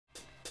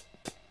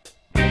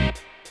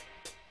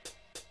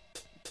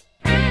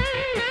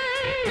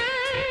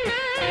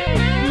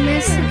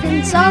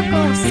Michigan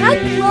Soccer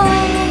Central.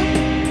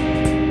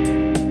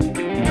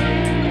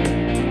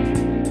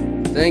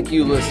 Thank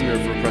you, listener,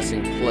 for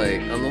pressing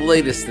play on the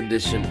latest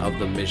edition of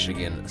the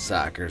Michigan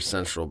Soccer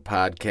Central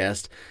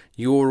podcast,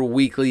 your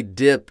weekly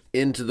dip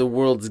into the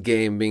world's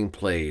game being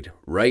played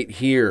right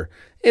here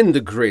in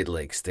the Great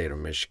Lakes state of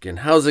Michigan.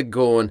 How's it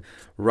going?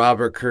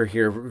 Robert Kerr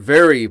here.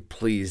 Very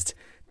pleased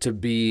to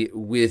be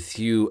with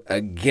you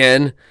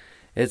again.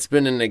 It's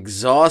been an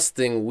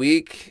exhausting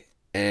week,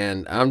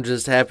 and I'm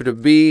just happy to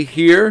be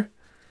here.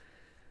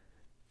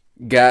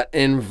 Got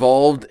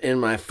involved in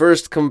my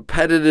first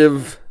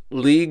competitive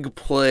league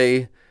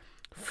play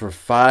for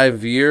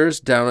 5 years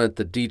down at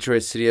the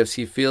Detroit City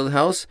FC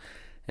Fieldhouse,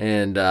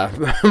 and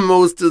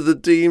most of the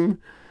team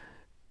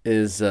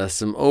is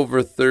some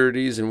over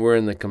 30s, and we're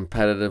in the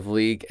competitive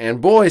league.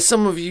 And boy,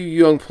 some of you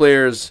young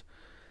players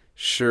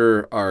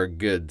sure are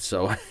good.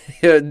 So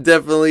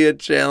definitely a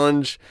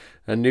challenge,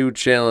 a new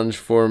challenge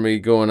for me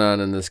going on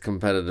in this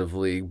competitive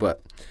league.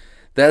 But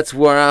that's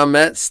where I'm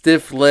at.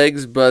 Stiff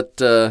legs, but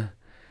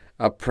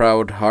a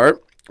proud heart.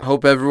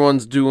 Hope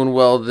everyone's doing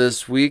well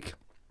this week.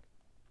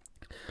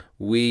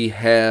 We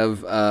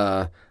have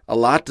a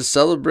lot to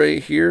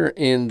celebrate here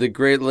in the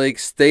Great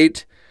Lakes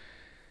State.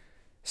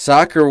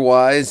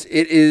 Soccer-wise,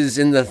 it is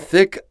in the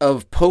thick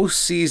of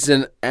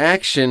postseason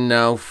action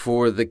now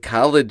for the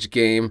college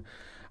game.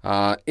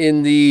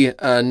 In the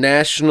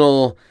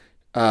national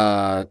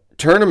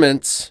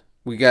tournaments,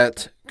 we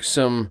got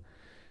some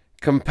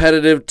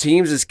competitive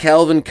teams. It's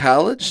Calvin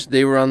College.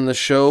 They were on the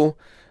show.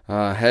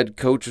 Head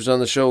coach was on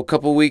the show a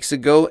couple weeks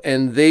ago,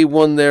 and they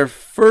won their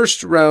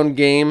first round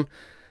game,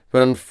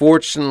 but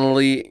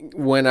unfortunately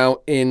went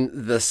out in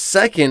the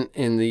second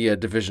in the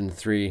Division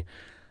III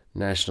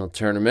national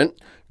tournament.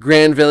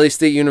 Grand Valley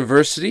State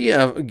University,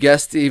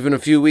 guessed even a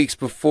few weeks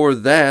before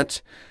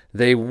that,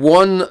 they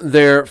won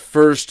their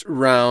first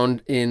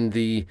round in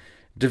the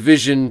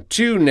Division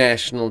II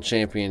National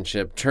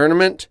Championship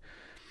Tournament.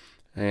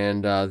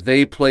 And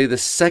they play the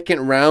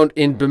second round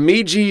in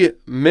Bemidji,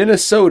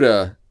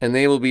 Minnesota. And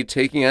they will be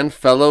taking on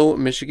fellow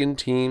Michigan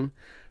team,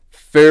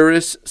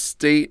 Ferris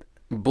State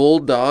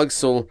Bulldogs.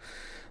 So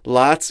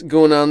lots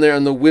going on there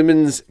on the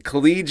women's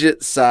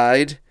collegiate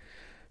side.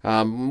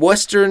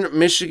 Western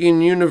Michigan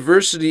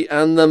University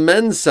on the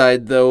men's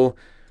side, though,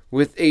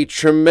 with a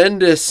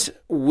tremendous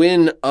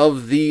win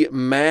of the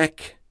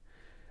MAC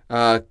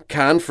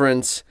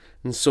conference.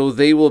 And so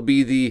they will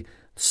be the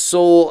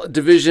sole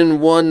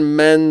Division I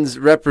men's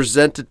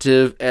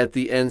representative at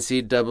the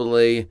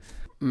NCAA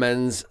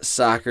men's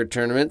soccer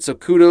tournament. So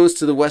kudos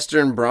to the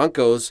Western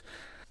Broncos.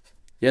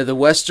 Yeah, the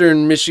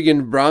Western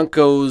Michigan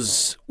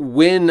Broncos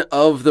win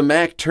of the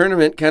MAC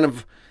tournament kind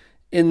of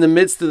in the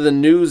midst of the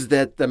news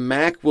that the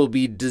MAC will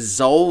be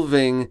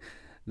dissolving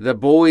the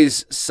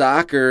boys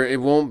soccer.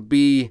 It won't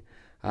be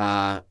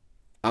a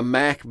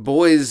MAC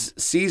boys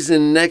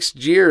season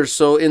next year.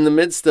 So in the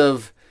midst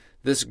of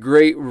this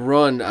great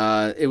run,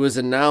 it was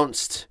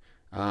announced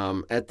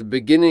at the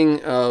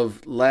beginning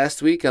of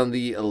last week on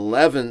the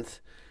 11th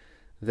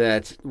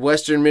that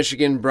Western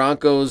Michigan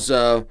Broncos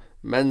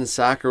men's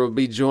soccer will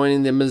be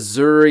joining the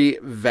Missouri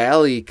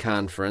Valley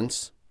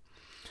Conference.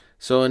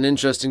 So an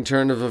interesting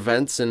turn of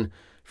events, and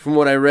from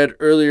what I read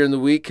earlier in the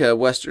week,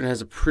 Western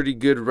has a pretty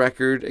good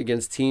record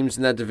against teams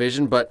in that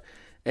division, but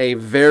a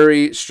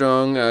very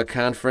strong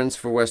conference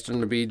for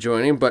Western to be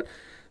joining. But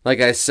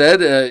like I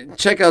said,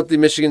 check out the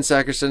Michigan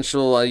Soccer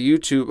Central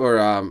YouTube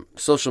or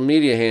social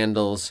media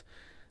handles.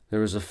 There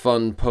was a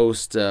fun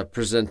post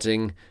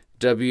presenting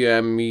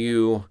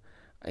WMU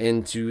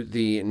into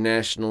the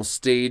national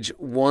stage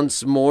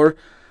once more.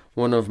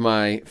 One of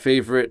my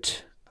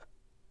favorite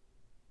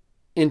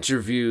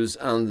interviews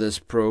on this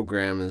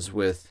program is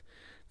with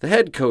the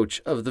head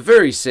coach of the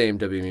very same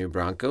WMU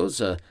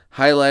Broncos,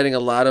 highlighting a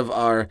lot of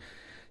our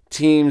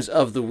teams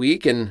of the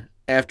week. And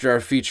after our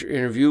feature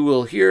interview,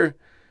 we'll hear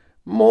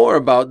more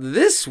about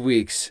this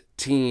week's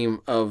team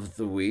of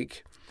the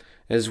week,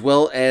 as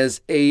well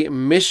as a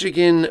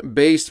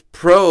Michigan-based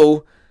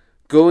pro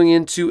going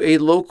into a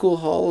local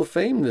Hall of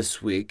Fame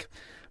this week.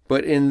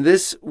 But in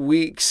this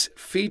week's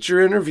feature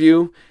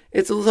interview,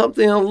 it's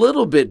something a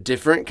little bit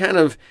different, kind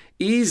of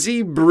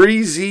easy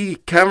breezy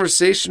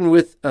conversation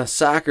with a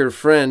soccer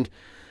friend,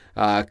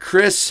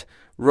 Chris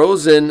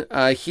Rosin.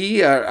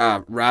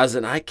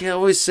 Rosin, I can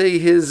always say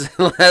his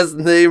last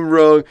name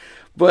wrong,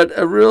 but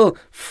a real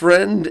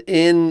friend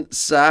in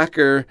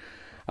soccer.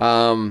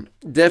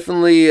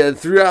 Definitely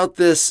throughout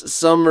this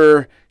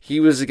summer, he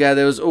was a guy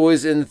that was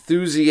always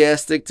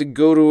enthusiastic to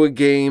go to a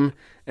game.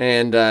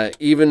 And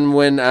even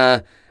when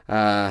I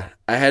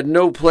had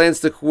no plans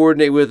to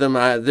coordinate with him,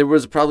 there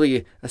was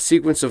probably a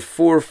sequence of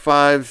 4 or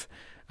 5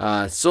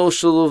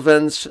 social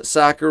events,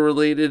 soccer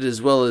related,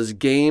 as well as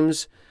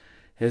games,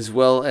 as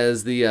well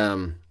as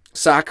the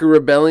Soccer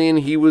Rebellion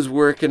he was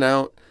working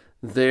out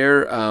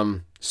there.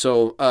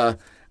 So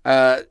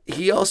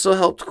he also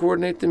helped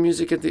coordinate the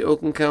music at the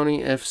Oakland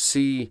County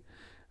FC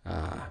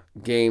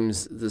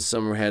games this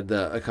summer. Had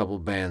a couple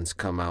bands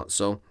come out.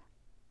 So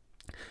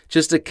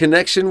just a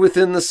connection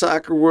within the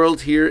soccer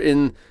world here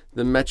in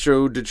the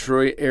Metro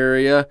Detroit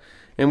area,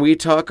 and we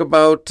talk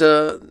about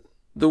the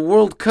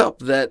World Cup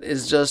that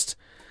is just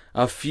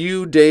a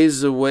few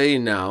days away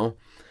now.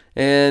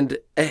 And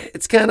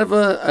it's kind of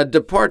a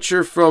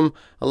departure from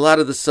a lot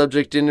of the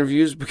subject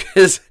interviews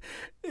because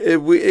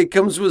it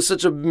comes with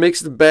such a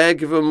mixed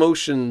bag of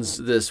emotions,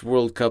 this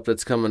World Cup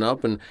that's coming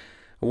up. And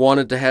I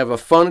wanted to have a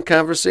fun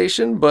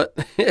conversation, but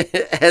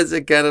as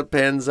it kind of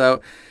pans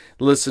out,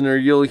 listener,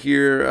 you'll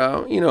hear,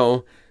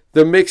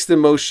 the mixed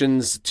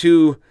emotions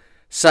two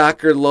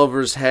soccer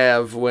lovers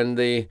have when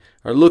they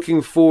are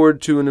looking forward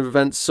to an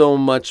event so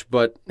much,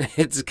 but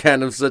it's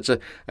kind of such a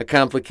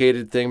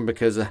complicated thing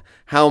because of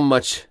how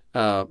much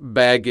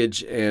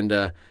baggage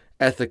and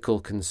ethical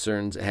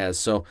concerns it has.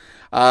 So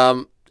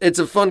it's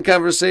a fun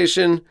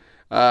conversation.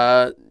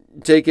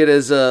 Take it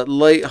as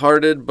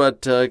lighthearted,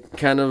 but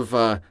kind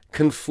of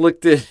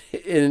conflicted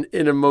in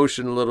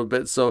emotion a little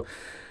bit. So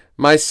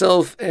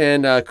myself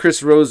and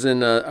Chris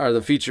Rosin are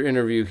the feature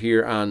interview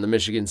here on the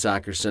Michigan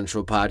Soccer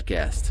Central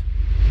podcast.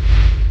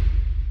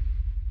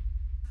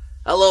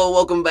 Hello,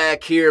 welcome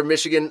back here,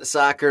 Michigan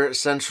Soccer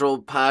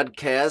Central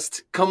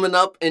podcast. Coming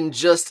up in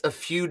just a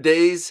few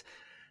days,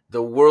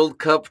 the World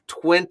Cup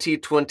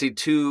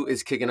 2022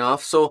 is kicking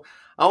off. So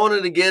I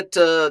wanted to get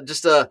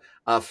just a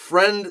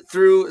friend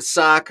through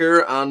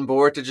soccer on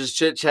board to just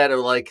chit-chat of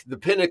like the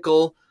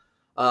pinnacle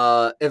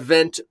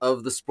event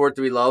of the sport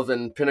that we love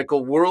and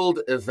pinnacle world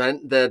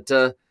event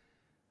that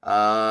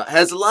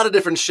has a lot of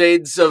different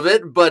shades of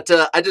it. But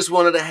I just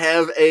wanted to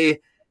have a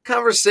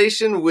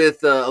conversation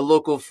with a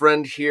local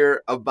friend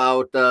here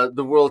about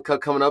the World Cup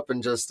coming up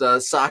and just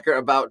soccer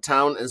about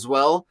town as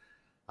well.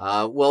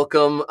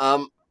 Welcome,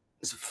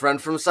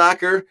 friend from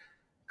soccer,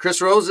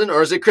 Chris Rosin,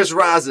 or is it Chris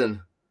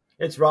Rosin?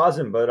 It's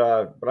Rosin, but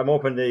I'm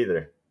open to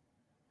either.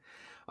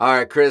 All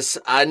right, Chris.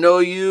 I know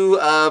you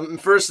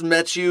first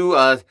met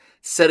you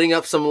setting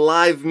up some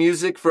live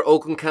music for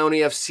Oakland County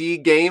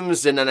FC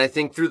games, and then I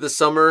think through the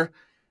summer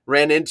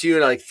ran into you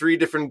in like 3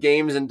 different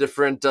games and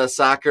different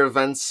soccer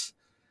events.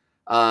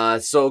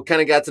 So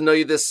kind of got to know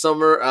you this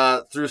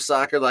summer through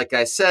soccer, like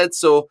I said.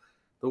 So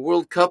the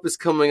World Cup is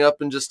coming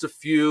up in just a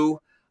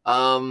few.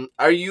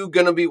 Are you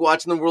going to be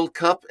watching the World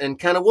Cup? And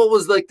kind of what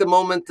was like the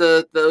moment,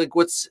 like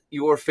what's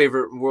your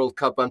favorite World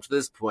Cup up to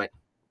this point?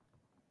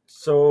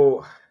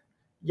 So,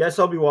 yes,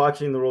 I'll be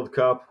watching the World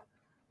Cup.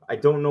 I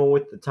don't know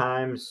what the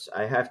times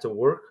I have to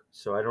work,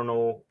 so I don't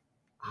know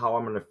how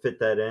I'm going to fit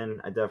that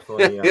in. I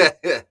definitely...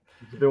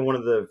 It's been one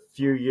of the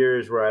few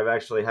years where I've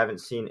actually haven't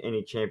seen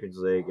any Champions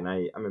League, and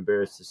I'm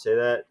embarrassed to say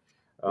that.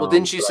 Well,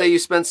 didn't you say you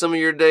spent some of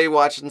your day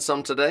watching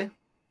some today?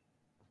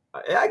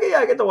 I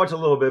get to watch a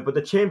little bit, but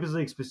the Champions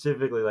League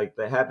specifically, like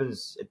that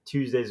happens at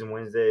Tuesdays and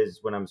Wednesdays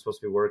when I'm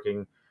supposed to be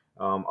working.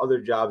 Other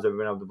jobs I've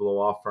been able to blow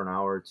off for an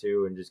hour or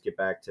two and just get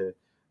back to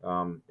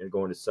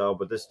going to sell.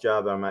 But this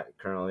job that I'm at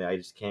currently, I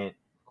just can't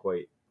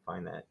quite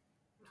find that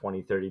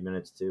 20, 30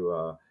 minutes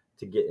to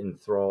get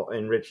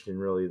enriched in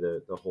really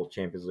the whole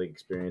Champions League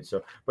experience.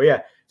 So, but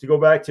yeah, to go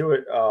back to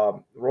it,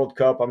 World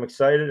Cup, I'm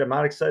excited. I'm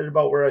not excited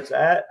about where it's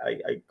at.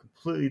 I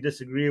completely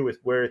disagree with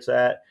where it's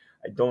at.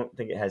 I don't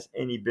think it has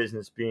any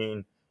business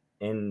being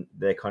in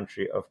the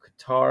country of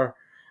Qatar.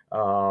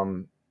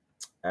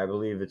 I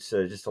believe it's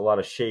just a lot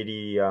of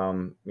shady,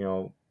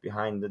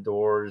 behind the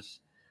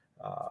doors,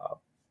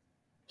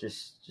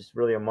 just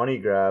really a money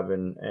grab.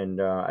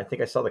 And I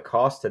think I saw the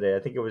cost today. I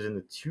think it was in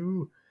the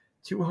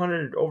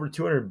over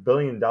 $200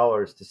 billion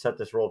to set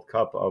this World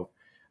Cup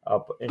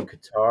up in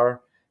Qatar.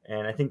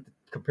 And I think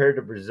compared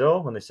to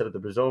Brazil, when they set up the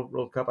Brazil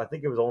World Cup, I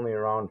think it was only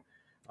around,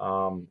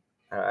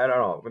 I don't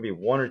know, maybe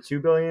 1 or 2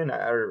 billion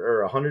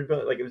or 100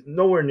 billion. Like it was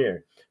nowhere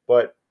near.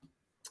 But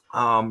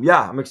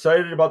yeah, I'm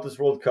excited about this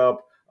World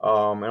Cup.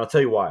 And I'll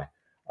tell you why.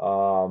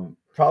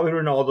 Probably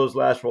Ronaldo's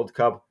last World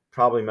Cup,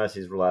 probably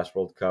Messi's last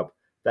World Cup.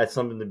 That's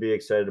something to be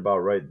excited about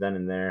right then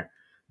and there.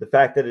 The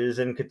fact that it is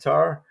in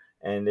Qatar,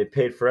 and they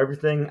paid for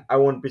everything. I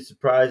wouldn't be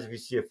surprised if you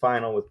see a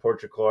final with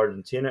Portugal,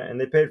 Argentina, and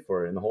they paid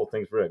for it, and the whole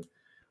thing's rigged.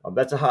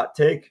 That's a hot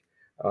take.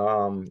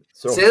 So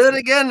say that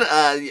again.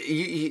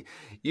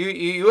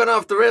 You went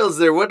off the rails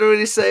there. What did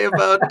he say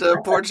about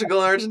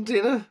Portugal,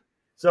 Argentina?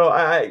 So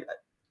I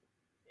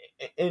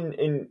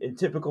in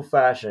typical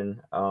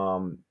fashion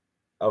of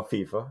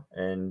FIFA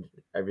and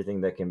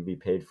everything that can be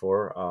paid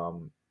for,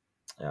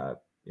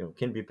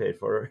 can be paid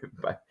for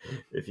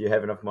if you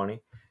have enough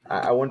money.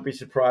 I wouldn't be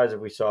surprised if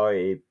we saw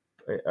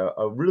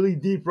a really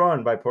deep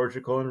run by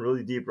Portugal and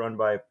really deep run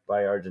by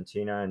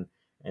Argentina,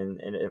 and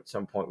at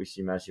some point we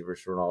see Messi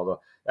versus Ronaldo.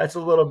 That's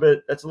a little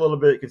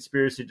bit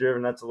conspiracy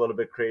driven. That's a little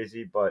bit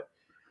crazy, but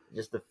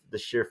just the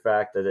sheer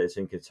fact that it's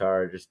in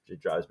Qatar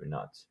it drives me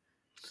nuts.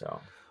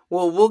 So.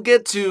 Well, we'll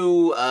get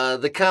to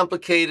the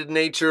complicated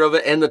nature of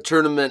it and the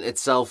tournament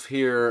itself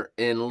here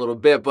in a little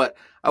bit, but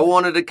I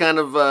wanted to kind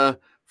of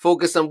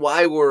focus on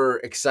why we're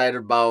excited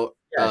about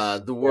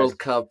the World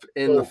Cup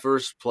in the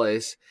first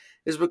place.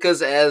 Is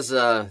because as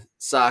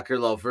soccer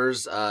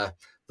lovers,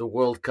 the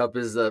World Cup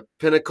is the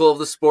pinnacle of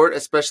the sport,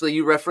 especially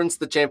you referenced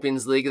the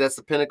Champions League. That's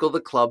the pinnacle of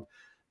the club.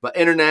 But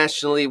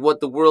internationally, what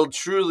the world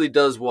truly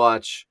does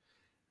watch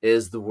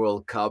is the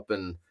World Cup.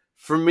 And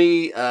for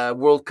me,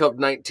 World Cup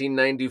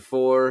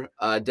 1994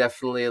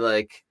 definitely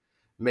like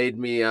made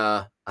me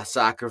a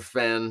soccer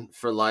fan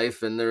for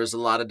life. And there's a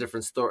lot of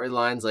different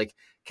storylines, like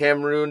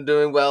Cameroon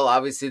doing well.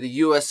 Obviously, the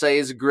USA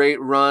is a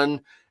great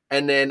run.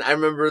 And then I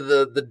remember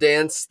the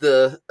dance,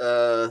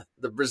 the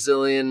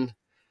Brazilian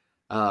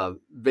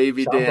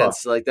baby Samba.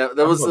 dance, like Samba.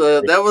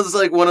 that was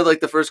like one of like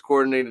the first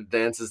coordinated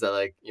dances that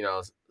like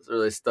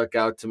really stuck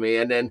out to me.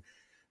 And then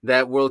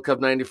that World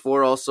Cup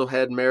 94 also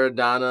had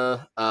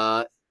Maradona,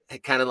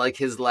 kind of like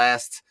his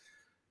last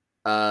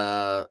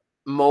uh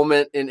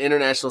moment in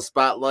international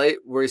spotlight,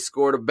 where he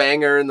scored a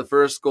banger in the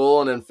first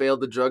goal and then failed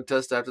the drug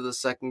test after the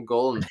second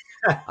goal. And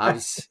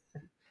obviously,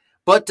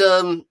 but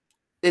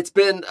it's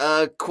been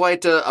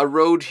quite a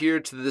road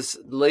here to this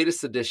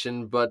latest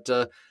edition. But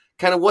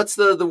kind of what's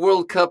the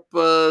World Cup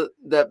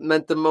that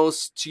meant the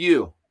most to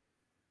you?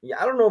 Yeah,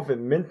 I don't know if it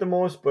meant the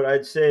most, but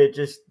I'd say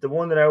just the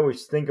one that I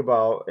always think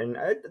about, and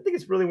I think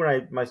it's really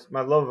when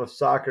my love of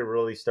soccer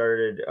really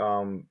started.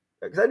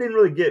 Because I didn't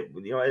really get,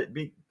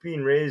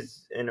 being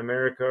raised in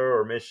America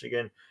or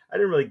Michigan, I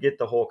didn't really get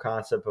the whole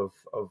concept of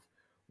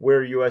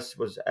where U.S.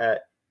 was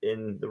at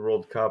in the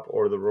World Cup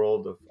or the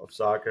world of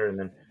soccer, and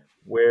then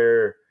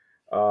where,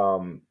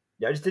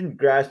 yeah, I just didn't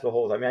grasp the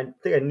whole. I mean, I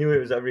think I knew it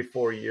was every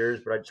 4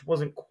 years, but I just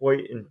wasn't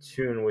quite in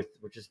tune with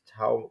just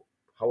how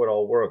it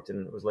all worked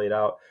and it was laid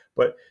out.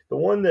 But the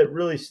one that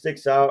really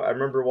sticks out, I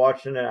remember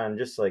watching it on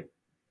just like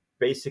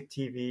basic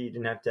TV. You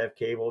didn't have to have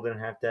cable, didn't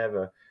have to have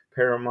a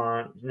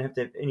Paramount, didn't have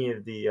to have any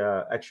of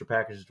the extra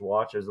packages to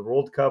watch. It was the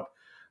World Cup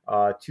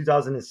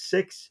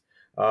 2006,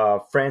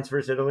 France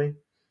versus Italy.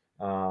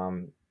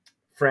 Um,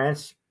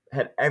 France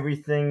had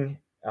everything.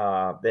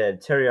 They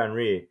had Thierry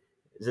Henry,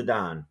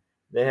 Zidane.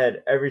 They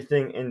had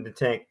everything in the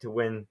tank to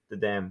win the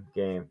damn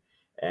game.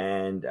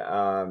 And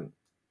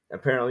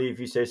apparently, if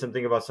you say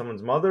something about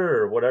someone's mother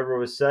or whatever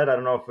was said, I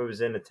don't know if it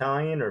was in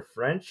Italian or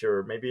French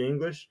or maybe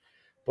English,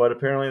 but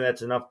apparently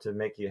that's enough to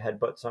make you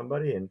headbutt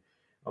somebody. And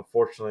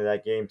unfortunately,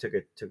 that game took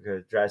a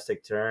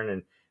drastic turn,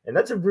 and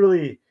that's a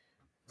really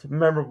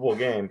memorable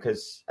game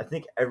because I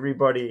think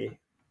everybody,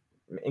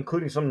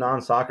 including some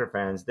non-soccer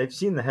fans, they've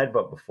seen the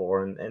headbutt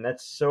before, and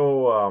that's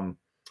so.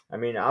 I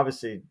mean,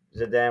 obviously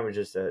Zidane was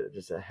just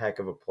a heck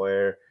of a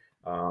player.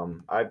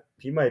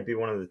 He might be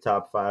one of the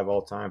top five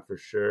all time for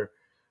sure.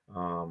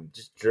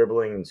 Just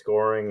dribbling and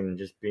scoring and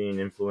just being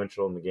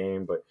influential in the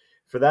game. But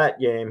for that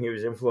game, he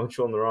was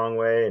influential in the wrong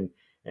way,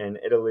 and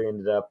Italy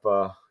ended up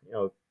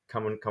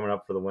coming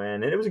up for the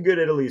win. And it was a good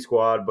Italy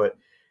squad, but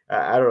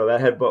I don't know, that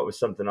headbutt was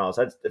something else.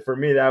 That's for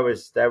me. That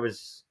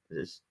was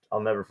just, I'll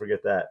never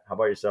forget that. How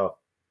about yourself?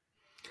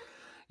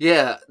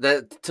 Yeah,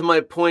 that to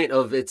my point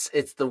of it's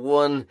the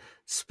one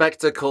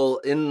spectacle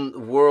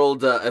in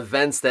world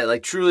events that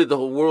like truly the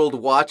whole world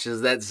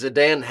watches. That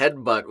Zidane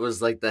headbutt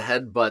was like the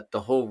headbutt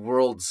the whole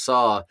world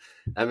saw.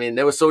 I mean,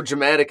 it was so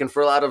dramatic, and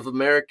for a lot of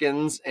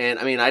Americans, and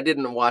I mean, I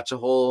didn't watch a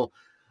whole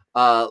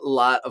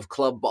lot of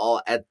club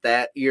ball at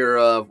that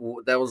era.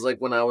 That was like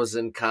when I was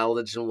in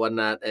college and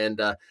whatnot, and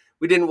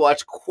we didn't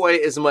watch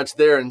quite as much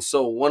there. And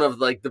so one of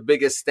like the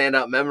biggest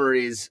standout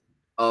memories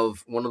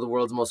of one of the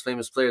world's most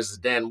famous players,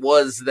 Dan,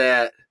 was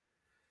that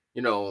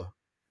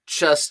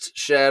chest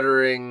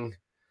shattering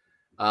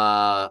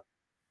uh,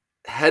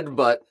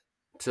 headbutt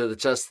to the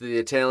chest of the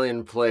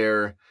Italian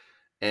player.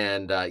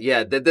 And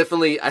yeah, that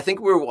definitely. I think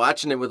we were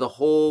watching it with a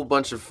whole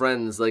bunch of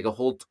friends, like a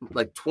whole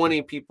like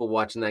 20 people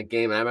watching that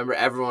game. And I remember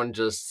everyone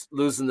just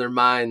losing their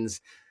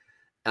minds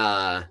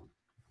uh,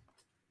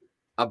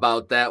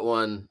 about that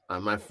one.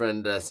 My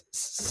friend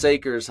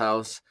Saker's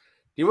house.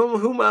 Do you remember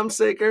who Mom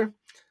Saker?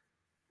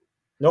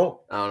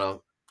 No. I don't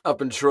know.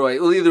 Up in Troy.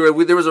 Well, either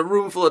way, there was a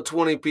room full of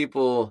 20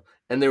 people,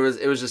 and it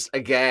was just a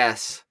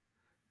gas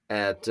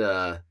at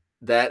that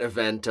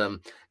event.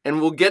 And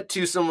we'll get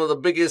to some of the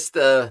biggest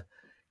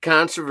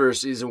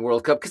controversies in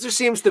World Cup, because there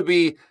seems to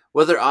be,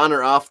 whether on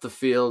or off the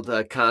field,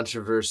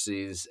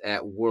 controversies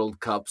at World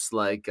Cups,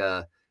 like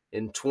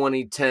in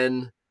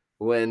 2010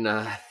 when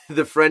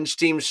the French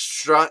team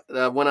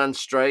went on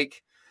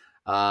strike,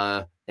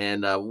 and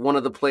one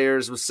of the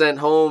players was sent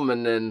home,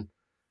 and then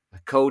a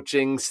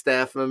coaching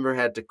staff member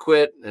had to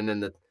quit, and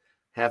then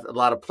a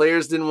lot of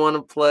players didn't want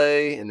to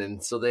play, and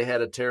then so they had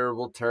a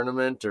terrible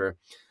tournament. Or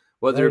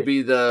whether it Right.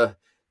 be the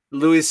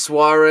Luis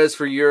Suarez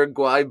for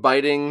Uruguay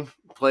biting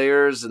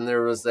players, and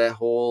there was that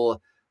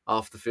whole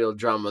off the field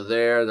drama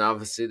there. And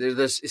obviously,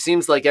 it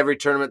seems like every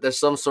tournament there's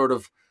some sort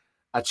of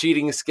a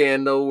cheating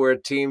scandal where a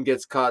team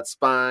gets caught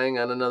spying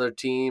on another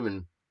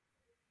team,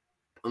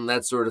 and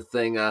that sort of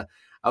thing. I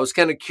was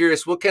kind of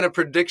curious, what kind of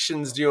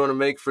predictions do you want to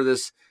make for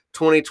this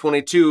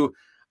 2022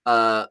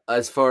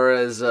 as far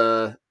as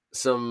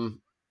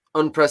some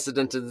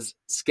unprecedented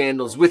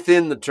scandals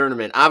within the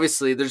tournament?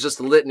 Obviously, there's just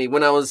a litany.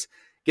 When I was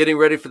getting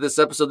ready for this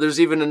episode, there's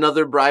even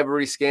another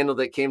bribery scandal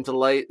that came to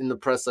light in the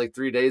press like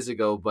 3 days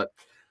ago. But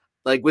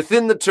like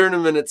within the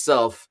tournament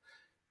itself,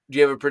 do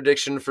you have a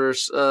prediction for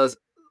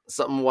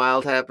something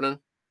wild happening?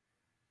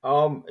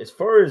 As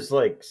far as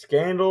like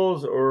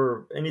scandals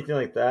or anything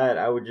like that,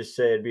 I would just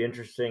say it'd be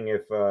interesting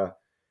if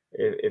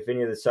if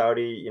any of the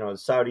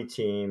Saudi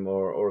team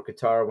or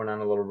Qatar went on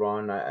a little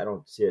run, I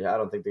don't see it. I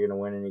don't think they're going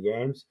to win any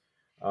games.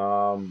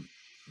 Um,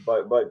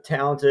 but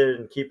talented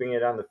and keeping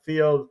it on the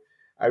field,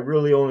 I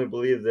really only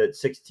believe that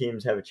 6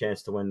 teams have a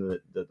chance to win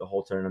the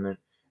whole tournament,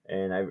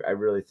 and I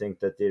really think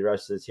that the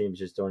rest of the teams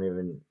just don't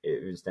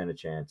even stand a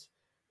chance.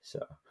 So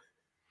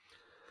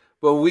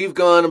Well, we've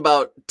gone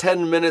about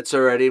 10 minutes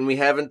already, and we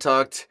haven't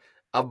talked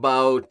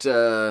about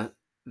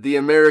the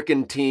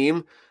American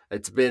team.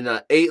 It's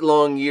been 8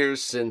 long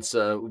years since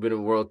we've been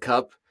in World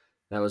Cup.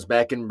 That was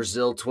back in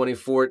Brazil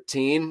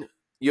 2014.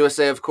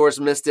 USA, of course,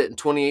 missed it in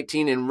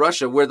 2018 in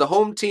Russia, where the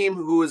home team,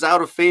 who was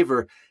out of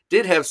favor,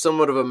 did have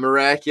somewhat of a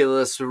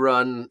miraculous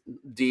run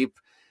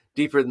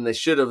deeper than they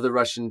should have, the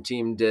Russian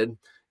team did.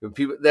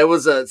 That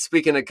was,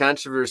 speaking of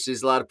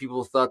controversies, a lot of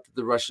people thought that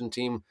the Russian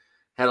team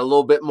had a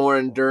little bit more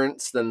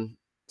endurance than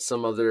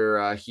some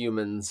other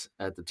humans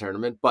at the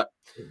tournament. But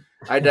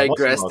I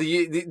digress.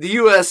 The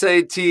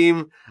USA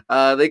team,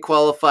 they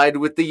qualified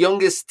with the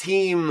youngest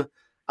team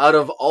out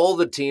of all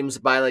the teams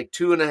by like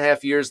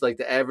 2.5 years. Like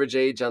the average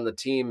age on the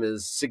team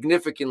is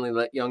significantly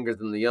younger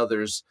than the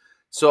others.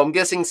 So I'm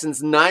guessing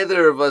since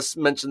neither of us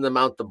mentioned them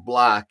out the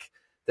block,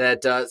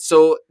 that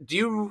so do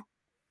you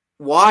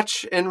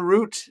watch and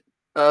root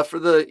for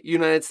the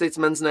United States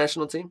men's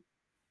national team?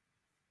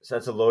 So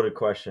that's a loaded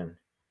question,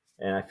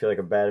 and I feel like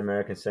a bad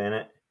American saying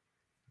it.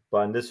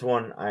 But on this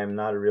one, I am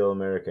not a real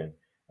American.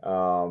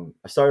 I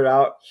started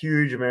out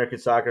huge American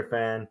soccer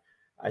fan.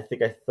 I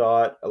think I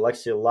thought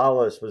Alexia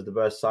Lalas was the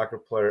best soccer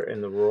player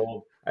in the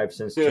world. I've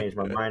since changed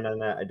my mind on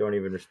that. I don't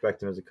even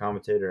respect him as a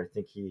commentator. I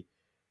think he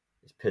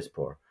is piss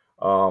poor.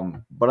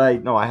 But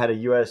I had a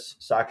U.S.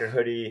 soccer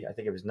hoodie. I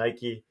think it was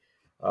Nike.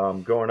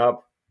 Growing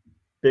up,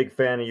 big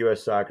fan of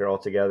U.S. soccer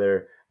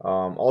altogether.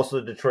 Also,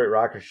 the Detroit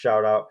Rockers,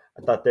 shout out.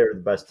 I thought they were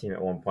the best team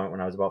at one point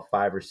when I was about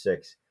 5 or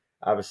 6.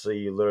 Obviously,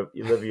 you live,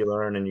 you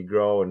learn, and you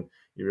grow, and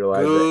you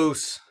realize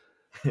Goose.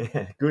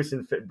 that Goose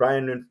and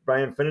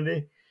Brian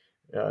Finity,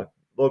 uh,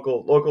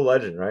 local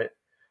legend, right?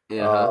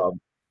 Yeah.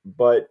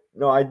 But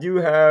no, I do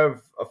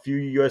have a few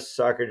U.S.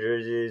 soccer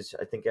jerseys.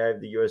 I think I have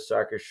the U.S.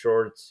 soccer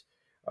shorts,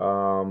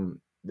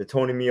 the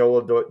Tony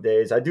Meola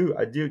days. I do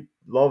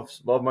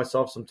love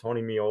myself some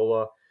Tony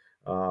Meola.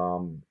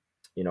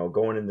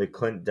 Going into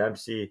Clint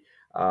Dempsey.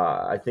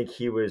 I think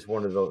he was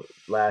one of the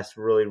last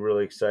really,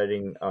 really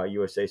exciting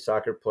USA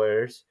soccer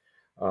players.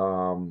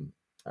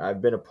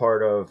 I've been a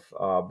part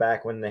of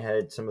back when they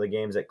had some of the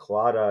games at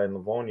Colada and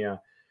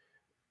Livonia.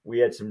 We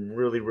had some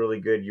really, really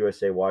good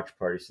USA watch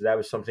parties. So that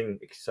was something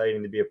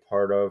exciting to be a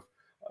part of.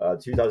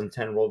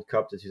 2010 World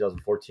Cup to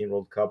 2014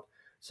 World Cup.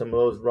 Some of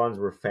those runs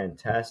were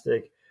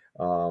fantastic.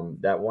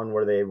 That one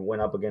where they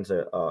went up against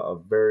a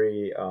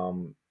very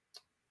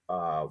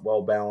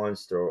well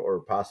balanced or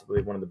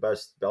possibly one of the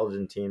best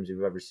Belgian teams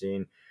we've ever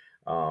seen.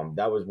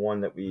 That was one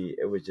that we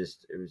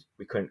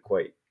couldn't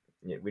quite,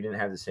 we didn't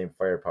have the same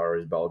firepower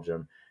as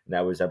Belgium. And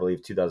that was, I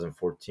believe,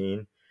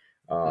 2014.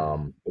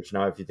 Which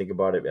now, if you think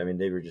about it, I mean,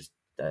 they were just,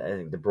 I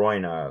think De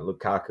Bruyne,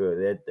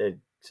 Lukaku, they had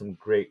some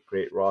great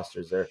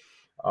rosters there.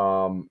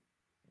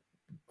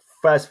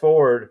 Fast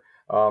forward,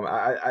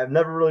 I've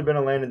never really been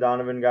a Landon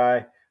Donovan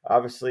guy.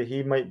 Obviously,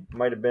 he might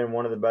have been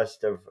one of the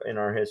best in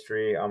our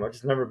history. I've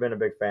just never been a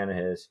big fan of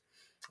his.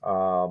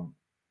 Um,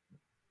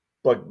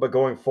 but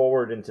going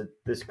forward into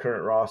this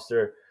current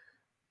roster,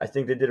 I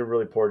think they did a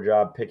really poor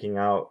job picking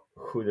out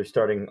who their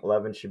starting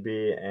 11 should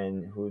be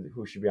and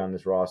who should be on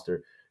this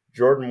roster.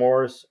 Jordan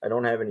Morris, I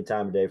don't have any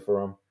time of day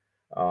for him.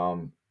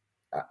 Um,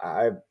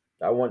 I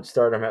I wouldn't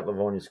start him at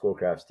Livonia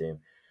Schoolcraft's team,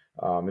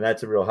 and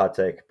that's a real hot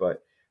take.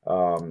 But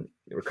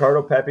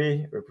Ricardo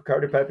Pepe,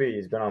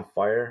 he's been on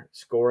fire,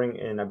 scoring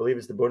in, I believe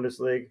it's the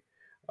Bundesliga,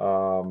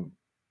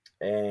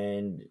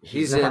 and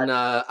He's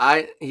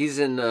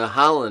in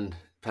Holland.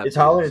 it's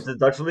Holland. It's the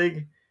Dutch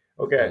league.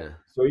 Okay, Yeah.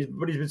 so he's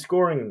been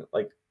scoring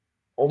like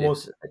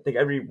almost, I think,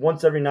 every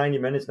 90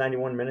 minutes,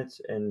 91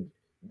 minutes, and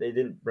they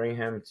didn't bring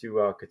him to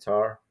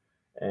Qatar.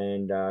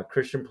 And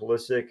Christian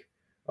Pulisic,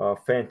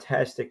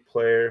 fantastic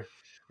player.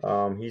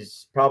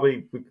 He's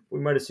probably, we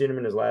might have seen him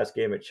in his last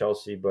game at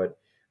Chelsea, but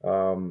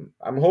I'm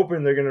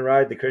hoping they're going to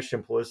ride the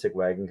Christian Pulisic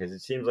wagon because it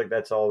seems like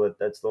that's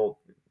the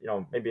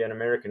maybe an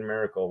American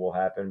miracle will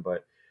happen,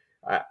 but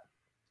I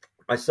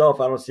myself,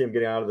 I don't see him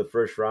getting out of the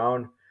first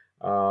round.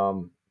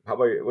 How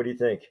about you? What do you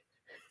think?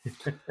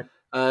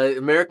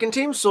 American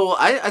team. So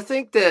I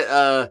think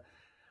that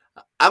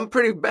I'm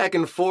pretty back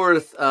and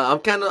forth.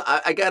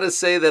 I gotta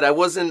say that I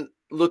wasn't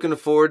looking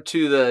forward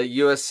to the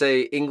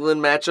USA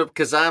England matchup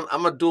because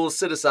I'm a dual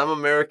citizen. I'm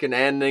American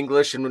and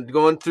English, and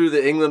going through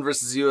the England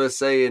versus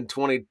USA in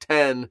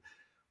 2010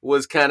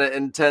 was kind of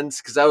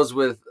intense because I was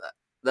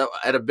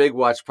at a big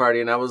watch party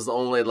and I was the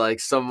only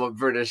like somewhat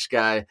British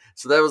guy,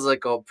 so that was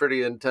like a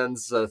pretty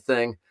intense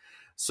thing.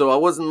 So I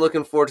wasn't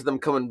looking forward to them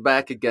coming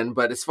back again.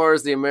 But as far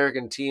as the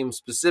American team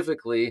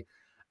specifically,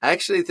 I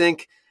actually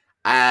think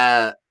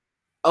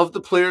of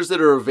the players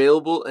that are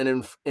available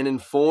and in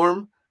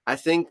form, I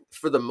think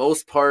for the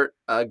most part,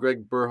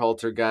 Greg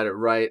Berhalter got it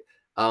right.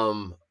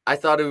 I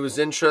thought it was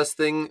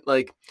interesting.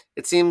 Like,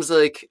 it seems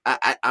like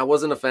I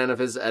wasn't a fan of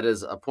his at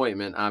his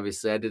appointment.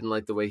 Obviously, I didn't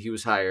like the way he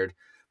was hired.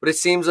 But it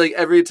seems like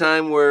every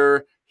time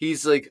where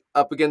he's like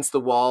up against the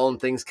wall and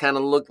things kind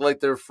of look like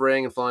they're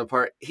fraying and falling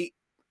apart, he,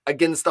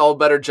 against all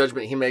better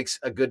judgment, he makes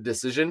a good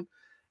decision.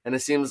 And it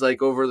seems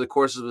like over the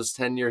course of his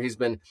tenure, he's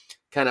been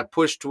kind of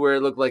pushed to where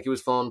it looked like he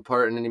was falling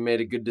apart, and then he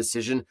made a good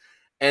decision.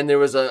 And there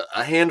was a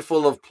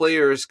handful of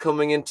players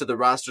coming into the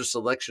roster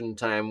selection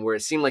time where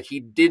it seemed like he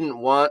didn't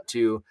want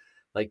to,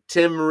 like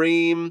Tim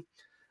Ream,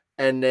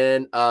 and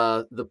then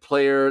the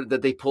player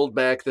that they pulled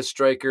back, the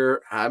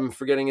striker, I'm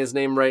forgetting his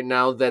name right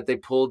now, that they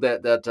pulled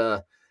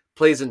that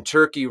plays in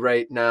Turkey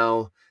right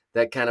now,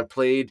 that kind of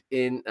played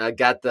in,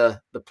 got the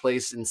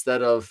place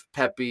instead of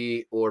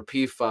Pepe or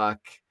Pifak.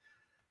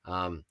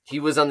 He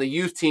was on the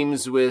youth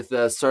teams with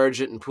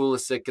Sargent and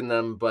Pulisic and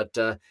them, but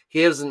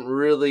he hasn't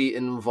really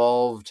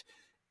involved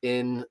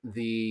in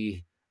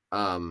the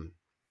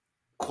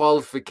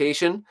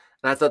qualification.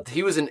 And I thought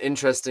he was an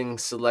interesting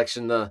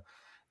selection.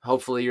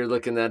 Hopefully you're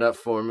looking that up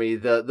for me.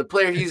 The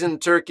player, he's in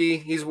Turkey.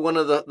 He's one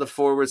of the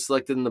forwards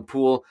selected in the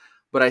pool.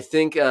 But I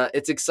think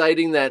it's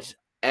exciting that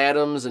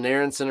Adams and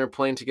Aronson are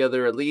playing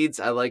together at Leeds.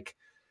 I like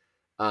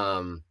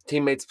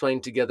teammates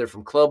playing together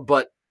from club.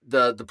 But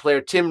the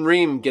player Tim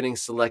Ream getting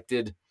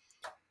selected,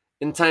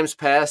 in times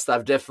past,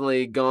 I've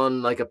definitely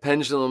gone like a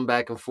pendulum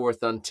back and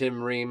forth on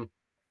Tim Ream.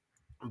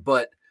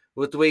 But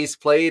with the way he's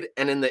played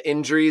and in the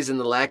injuries and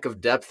the lack of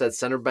depth at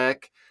center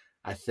back,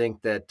 I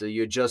think that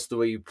you adjust the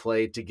way you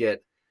play to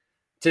get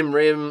Tim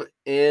Ream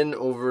in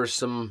over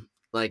some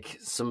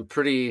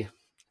pretty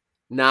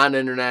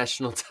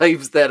non-international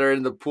types that are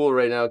in the pool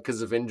right now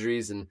because of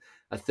injuries and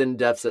a thin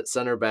depth at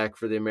center back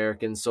for the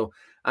Americans. So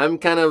I'm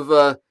kind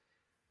of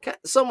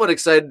somewhat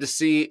excited to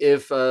see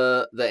if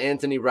the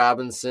Anthony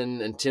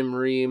Robinson and Tim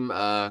Ream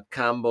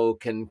combo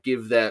can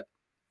give that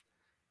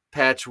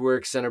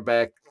patchwork center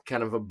back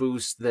kind of a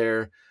boost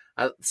there.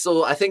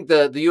 So I think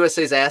the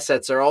USA's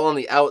assets are all on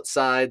the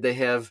outside. They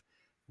have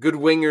good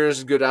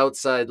wingers, good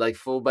outside like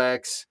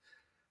fullbacks.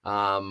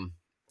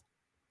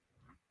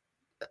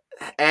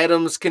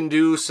 Adams can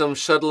do some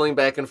shuttling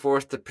back and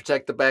forth to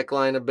protect the back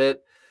line a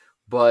bit,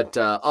 but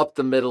up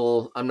the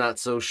middle, I'm not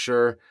so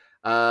sure.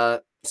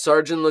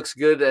 Sargent looks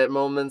good at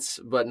moments,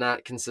 but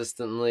not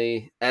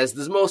consistently, as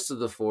does most of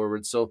the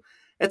forwards. So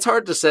it's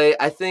hard to say.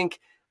 I think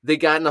they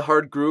got in a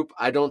hard group.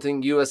 I don't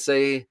think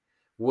USA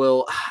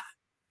will.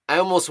 I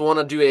almost want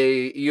to do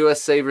a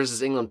USA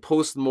versus England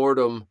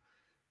post-mortem,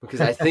 because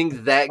I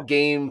think that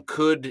game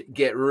could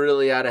get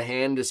really out of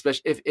hand,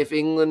 especially if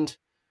England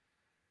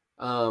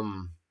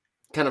kind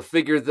of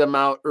figured them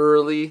out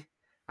early.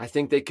 I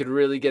think they could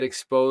really get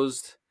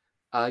exposed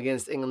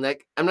against England.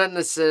 I'm not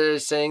necessarily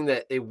saying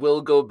that it will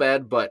go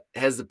bad, but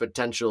has the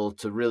potential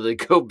to really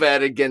go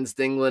bad against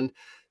England.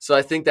 So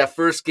I think that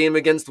first game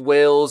against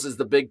Wales is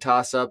the big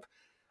toss-up.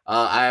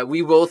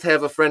 We both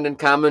have a friend in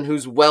common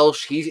who's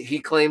Welsh. He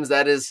claims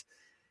that is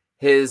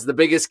the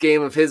biggest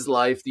game of his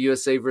life, the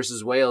USA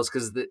versus Wales,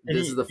 because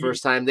this is the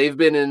first time they've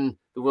been in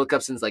the World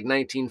Cup since like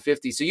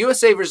 1950. So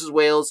USA versus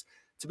Wales,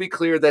 to be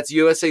clear, that's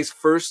USA's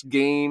first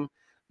game,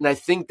 and I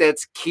think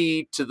that's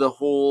key to the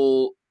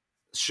whole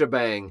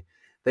shebang.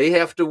 They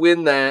have to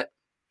win that,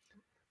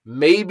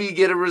 maybe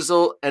get a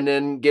result, and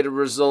then get a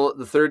result.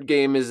 The third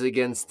game is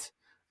against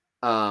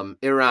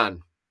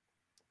Iran.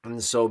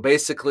 And so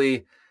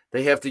basically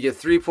they have to get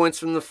 3 points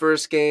from the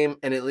first game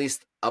and at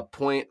least a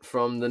point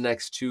from the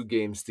next two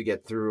games to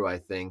get through, I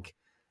think.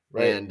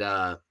 Right.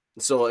 And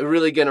so it's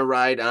really going to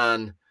ride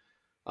on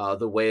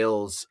the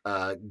Wales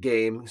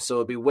game. So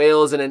it'll be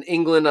Wales and then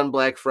England on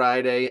Black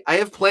Friday. I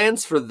have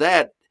plans for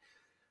that.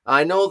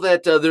 I know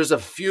that there's a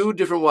few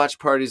different watch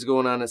parties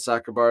going on at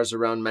soccer bars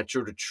around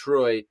Metro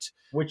Detroit.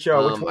 Which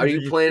are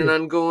you planning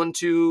on going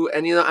to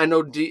any of them? I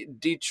know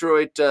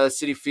Detroit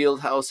City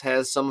Fieldhouse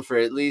has some for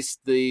at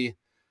least the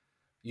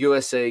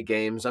USA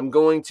games. I'm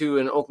going to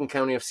an Oakland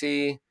County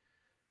FC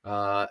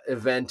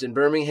event in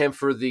Birmingham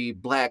for the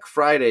Black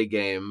Friday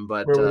game.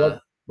 But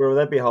where will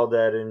that be held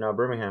at in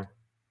Birmingham?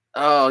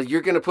 Oh,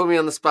 you're going to put me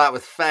on the spot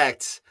with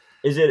facts.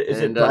 Is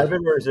it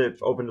private or is it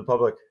open to the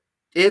public?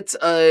 It's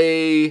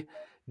a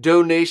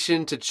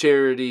donation to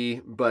charity,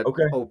 but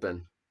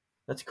open.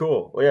 That's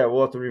cool. Well, yeah,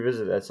 we'll have to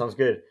revisit that. Sounds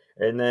good.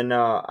 And then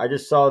I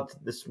just saw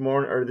this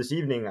morning or this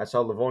evening, I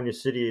saw Livonia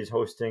City is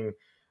hosting.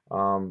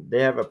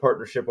 They have a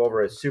partnership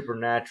over at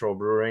Supernatural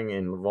Brewing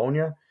in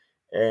Livonia,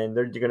 and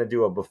they're going to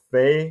do a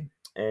buffet.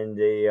 And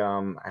they,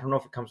 I don't know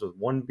if it comes with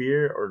one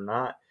beer or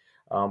not,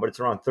 but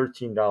it's around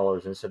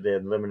 $13. And said they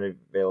had limited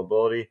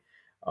availability.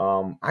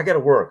 I got to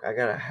work. I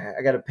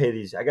got to pay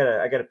these. I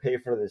got to pay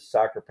for the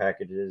soccer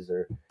packages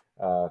or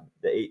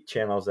the 8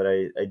 channels that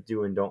I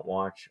do and don't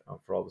watch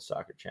for all the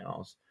soccer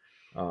channels.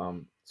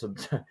 So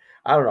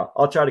I don't know.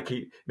 I'll try to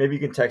keep. Maybe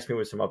you can text me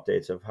with some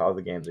updates of how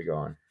the games are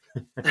going.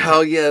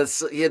 Oh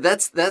yes, yeah.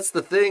 That's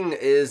the thing,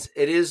 is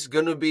it is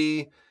going to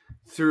be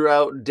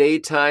throughout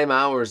daytime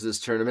hours, this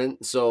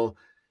tournament. So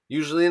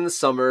usually in the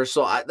summer.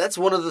 So that's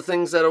one of the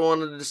things that I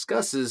wanted to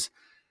discuss is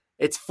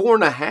it's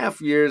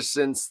 4.5 years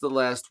since the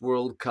last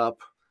World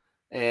Cup.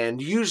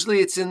 And usually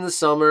it's in the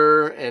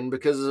summer, and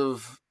because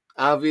of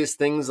obvious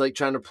things like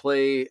trying to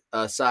play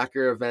a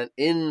soccer event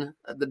in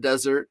the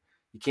desert,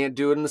 you can't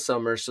do it in the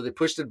summer, so they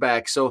pushed it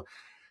back. So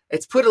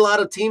it's put a lot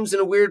of teams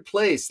in a weird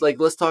place. Like,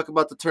 let's talk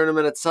about the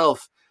tournament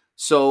itself.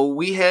 So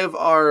we have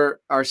our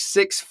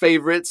six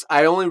favorites.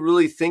 I only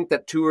really think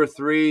that two or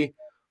three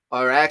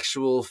are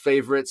actual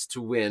favorites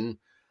to win.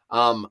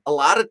 A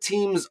lot of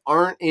teams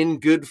aren't in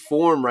good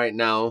form right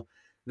now.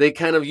 They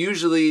kind of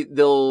usually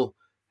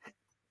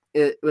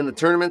when the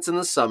tournament's in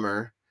the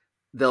summer,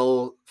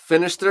 they'll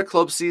finish their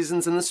club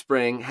seasons in the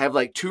spring, have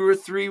like 2 or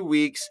 3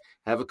 weeks,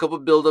 have a couple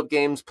build-up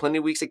games, plenty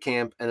of weeks of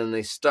camp, and then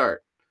they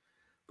start.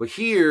 But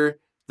here,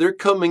 they're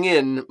coming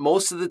in.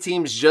 Most of the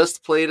teams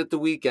just played at the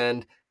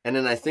weekend, and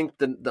then I think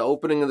the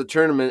opening of the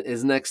tournament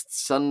is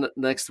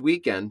next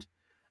weekend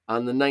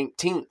on the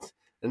 19th.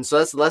 And so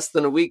that's less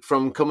than a week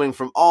from coming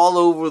from all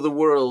over the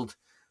world,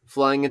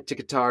 flying into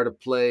Qatar to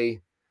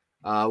play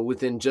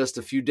within just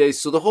a few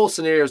days. So the whole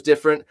scenario is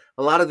different.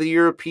 A lot of the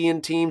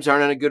European teams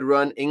aren't on a good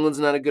run. England's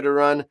not a good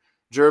run.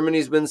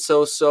 Germany's been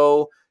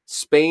so-so.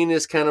 Spain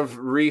is kind of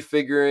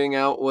refiguring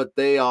out what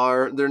they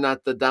are. They're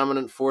not the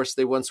dominant force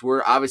they once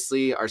were.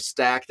 Obviously, are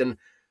stacked and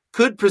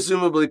could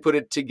presumably put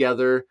it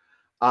together,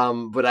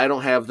 but I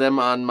don't have them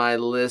on my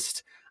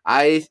list.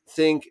 I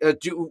think,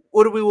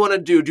 what do we want to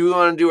do? Do we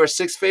want to do our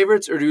six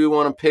favorites, or do we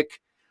want to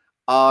pick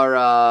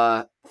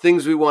our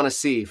things we want to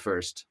see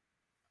first?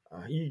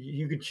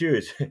 You could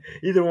choose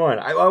either one.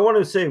 I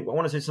want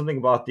to say something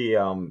about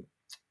the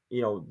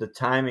the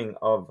timing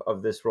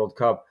of this World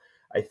Cup.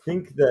 I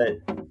think that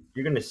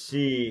you're going to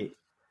see.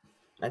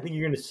 I think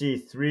you're going to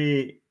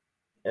see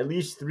at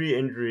least three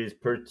injuries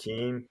per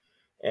team,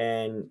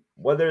 and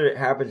whether it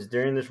happens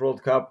during this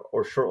World Cup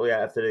or shortly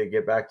after they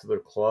get back to their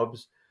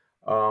clubs,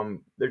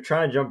 they're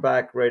trying to jump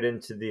back right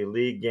into the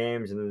league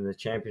games and then the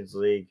Champions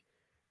League.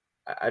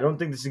 I don't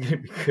think this is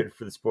going to be good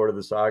for the sport of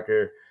the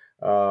soccer.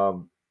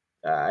 Um,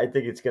 I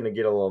think it's going to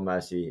get a little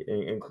messy.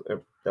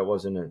 That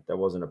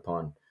wasn't a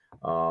pun.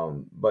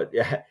 But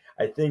yeah,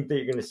 I think that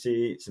you're going to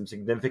see some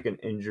significant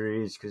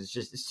injuries because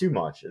it's too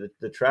much.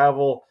 The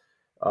travel,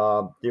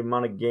 the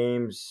amount of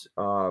games.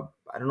 I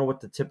don't know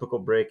what the typical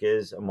break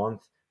is, a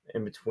month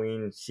in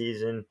between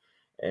season,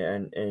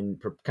 and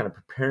kind of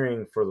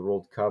preparing for the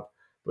World Cup.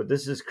 But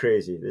this is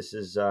crazy. This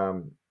is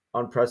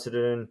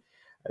unprecedented.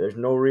 There's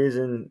no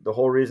reason. The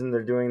whole reason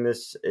they're doing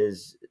this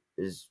is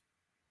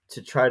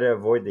to try to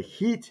avoid the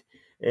heat.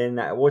 And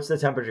what's the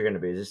temperature going to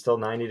be? Is it still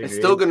 90 It's degrees?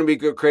 still going to be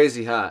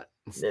crazy hot.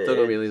 It's still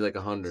going to be at least like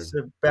It's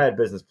 100. a bad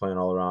business plan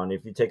all around.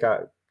 If you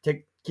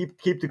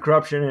keep the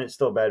corruption, and it's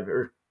still bad.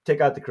 Or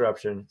take out the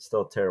corruption, it's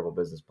still a terrible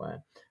business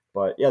plan.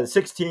 But yeah, the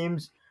six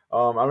teams. I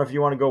don't know if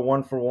you want to go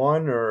one for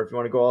one or if you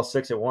want to go all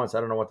six at once. I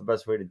don't know what the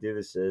best way to do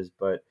this is,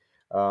 but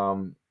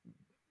um,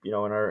 in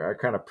our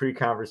kind of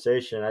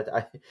pre-conversation,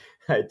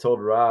 I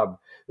told Rob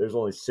there's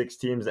only six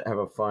teams that have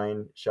a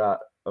fine shot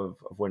of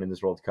winning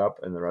this World Cup,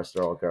 and the rest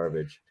are all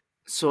garbage.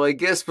 So I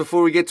guess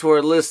before we get to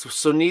our list,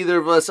 so neither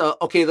of us.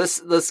 Okay,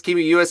 let's keep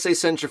it USA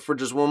centric for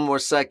just one more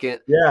second.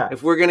 Yeah,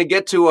 If we're gonna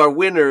get to our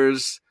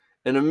winners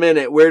in a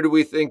minute, where do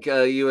we think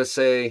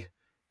USA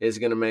is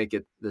gonna make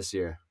it this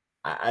year?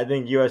 I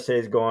think USA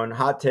is going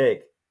hot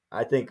take.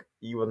 I think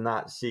you will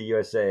not see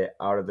USA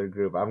out of their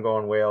group. I'm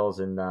going Wales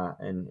and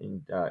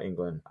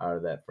England out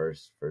of that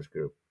first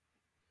group.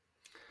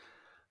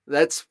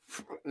 That's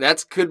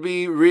could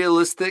be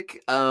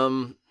realistic.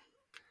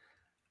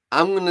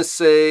 I'm gonna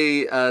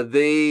say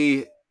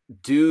they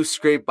do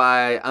scrape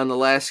by on the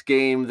last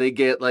game. They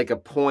get like a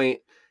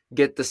point,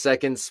 get the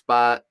second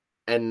spot,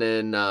 and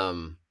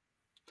then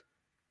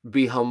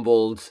be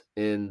humbled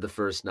in the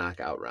first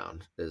knockout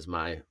round. Is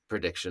my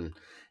prediction.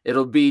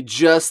 It'll be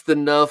just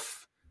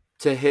enough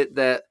to hit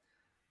that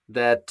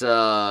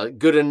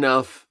good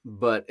enough,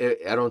 but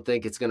I don't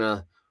think it's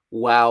gonna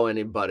wow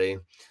anybody.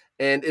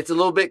 And it's a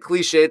little bit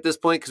cliche at this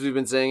point because we've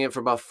been saying it for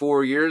about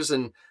 4 years,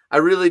 and I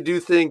really do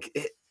think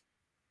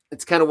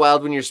it's kind of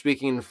wild when you're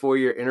speaking in 4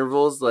 year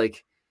intervals.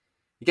 Like,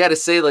 you got to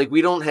say, like,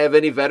 we don't have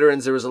any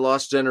veterans. There was a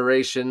lost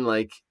generation.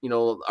 Like,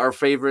 our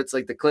favorites,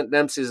 like the Clint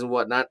Dempseys and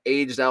whatnot,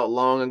 aged out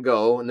long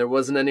ago, and there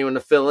wasn't anyone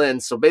to fill in.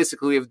 So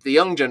basically, we have the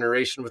young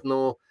generation with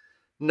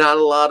not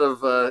a lot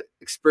of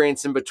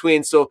experience in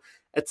between. So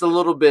it's a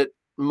little bit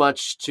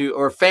much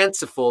or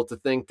fanciful to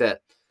think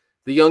that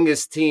the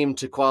youngest team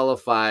to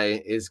qualify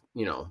is,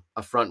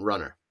 a front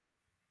runner.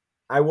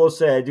 I will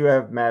say I do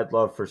have mad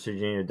love for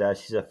Serginho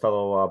Dest. He's a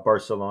fellow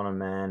Barcelona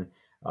man.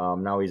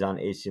 Now he's on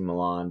AC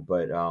Milan,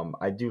 but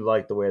I do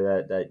like the way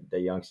that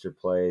youngster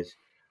plays.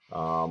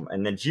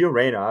 And then Gio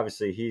Reyna,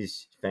 obviously,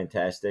 he's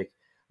fantastic.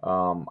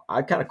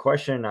 I kind of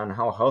question on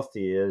how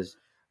healthy he is.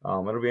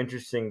 It'll be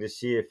interesting to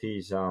see if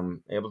he's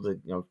able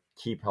to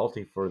keep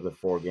healthy for the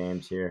 4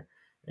 games here.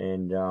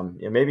 And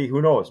maybe,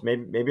 who knows?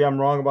 Maybe I'm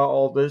wrong about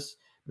all this.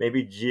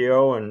 Maybe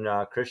Gio and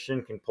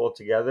Christian can pull it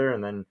together,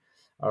 and then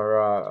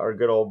our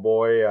good old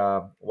boy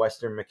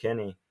Western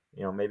McKinney.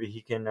 Maybe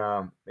he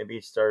can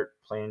maybe start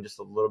playing just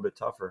a little bit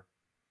tougher.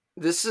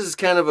 This is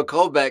kind of a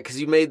callback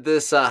because you made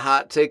this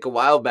hot take a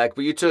while back,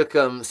 but you took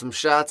some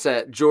shots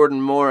at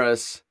Jordan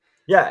Morris.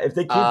 Yeah,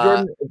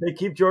 Uh, If they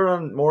keep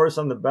Jordan Morris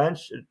on the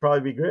bench, it'd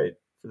probably be great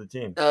for the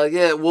team.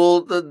 yeah,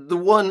 well, the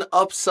one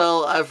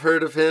upsell I've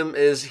heard of him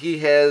is he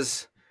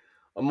has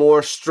a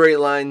more straight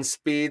line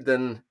speed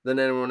than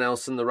anyone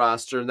else in the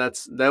roster, and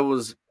that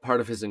was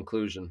part of his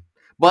inclusion.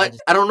 I But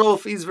just I don't know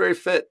if he's very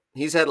fit.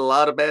 He's had a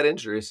lot of bad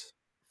injuries.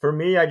 For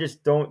me, I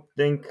just don't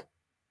think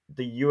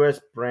the U.S.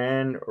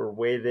 brand or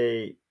way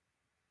they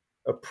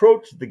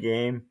approach the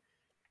game,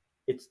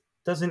 it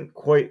doesn't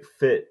quite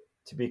fit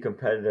to be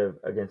competitive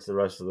against the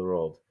rest of the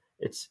world.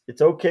 It's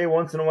okay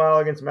once in a while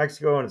against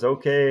Mexico, and it's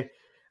okay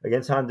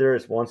against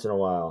Honduras once in a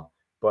while,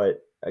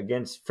 but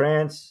against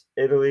France,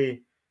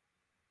 Italy,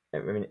 I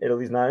mean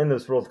Italy's not in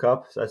this World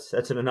Cup, so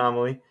that's an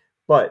anomaly.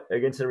 But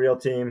against a real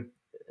team,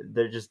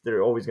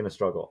 they're always going to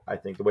struggle. I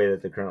think the way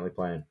that they're currently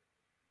playing.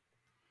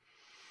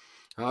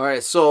 All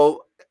right,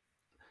 so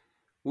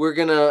we're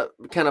gonna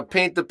kind of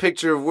paint the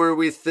picture of where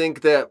we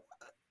think that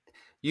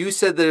you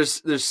said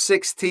there's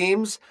 6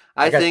 teams.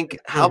 I I got think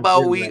 16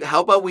 here.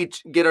 how about we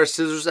get our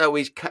scissors out,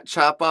 we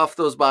chop off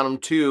those bottom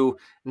 2,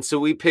 and so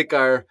we pick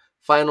our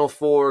final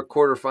 4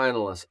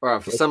 quarterfinalists or our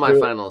Let's do it.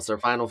 semifinalists, our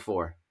final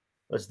 4.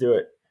 Let's do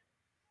it.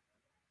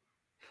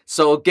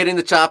 So getting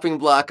the chopping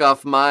block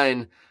off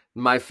mine,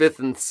 my 5th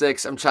and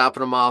 6th, I'm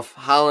chopping them off.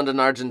 Holland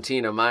and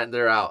Argentina,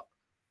 they're out.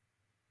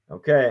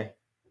 Okay.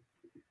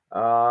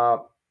 Uh,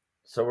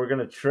 so we're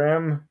gonna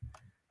trim.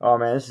 Oh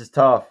man, this is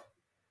tough.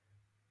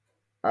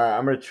 All right,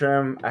 I'm gonna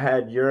trim. I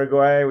had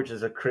Uruguay, which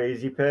is a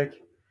crazy pick,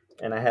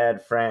 and I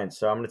had France,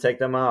 so I'm gonna take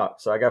them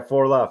out. So I got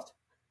 4 left.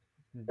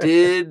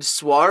 Did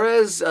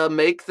Suarez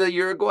make the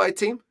Uruguay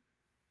team?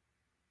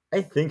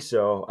 I think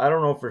so. I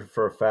don't know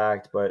for a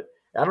fact, but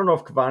I don't know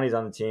if Cavani's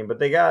on the team. But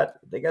they got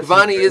some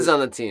Cavani is great. on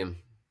the team.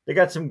 They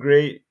got some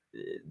great.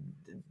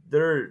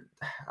 They're.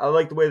 I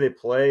like the way they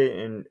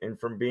play, and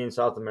from being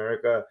South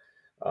America,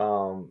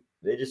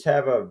 they just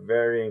have a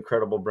very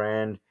incredible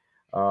brand.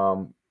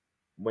 Um,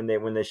 when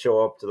they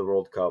show up to the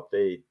World Cup,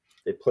 they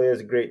play as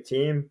a great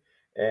team,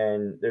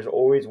 and there's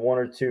always one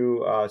or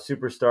two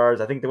superstars.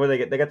 I think the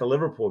way they got the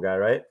Liverpool guy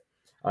right,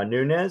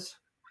 Nunez.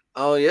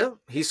 Oh yeah,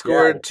 he Yeah,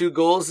 scored 2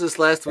 goals this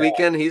last yeah,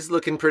 weekend. He's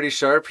looking pretty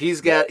sharp.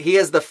 yeah. He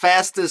has the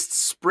fastest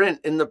sprint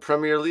in the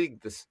Premier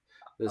League this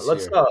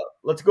Let's year.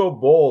 let's go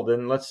bold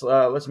and let's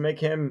make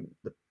him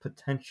the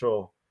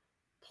potential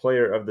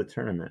player of the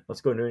tournament. Let's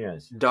go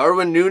Nunez.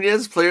 Darwin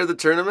Nunez, player of the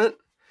tournament.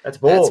 That's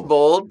That's bold.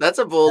 bold. That's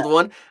a Yeah. bold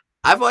one.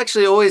 I've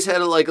actually always had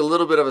a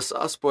little bit of a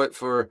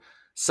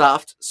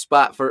soft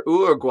spot for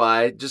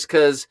Uruguay, just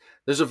because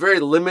there's a very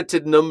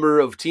limited number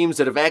of teams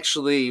that have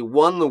actually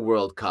won the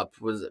World Cup.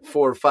 Was it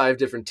 4 or 5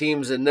 different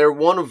teams, and they're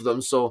one of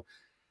them. So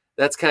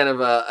that's kind of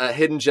a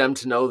hidden gem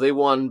to know. They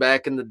won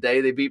back in the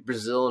day. They beat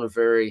Brazil in a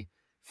very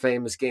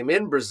famous game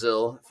in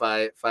Brazil, if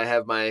I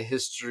have my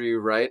history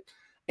right.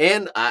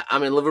 And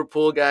I'm a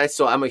Liverpool guy,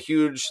 so I'm a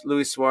huge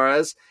Luis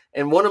Suarez.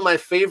 And one of my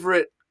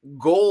favorite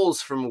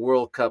goals from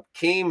World Cup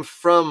came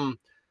from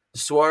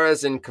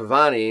Suarez and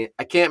Cavani.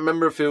 I can't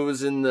remember if it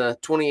was in the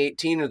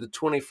 2018 or the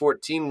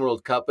 2014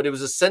 World Cup, but it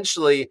was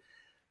essentially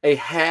a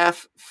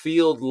half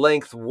field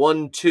length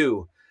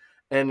 1-2.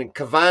 And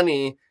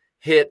Cavani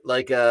hit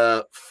like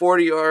a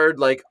 40-yard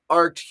like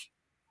arced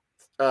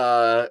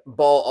ball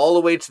all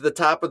the way to the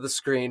top of the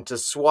screen to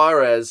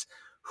Suarez,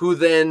 who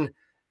then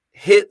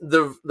hit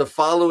the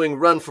following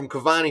run from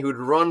Cavani, who'd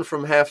run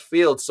from half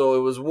field. So it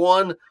was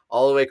 1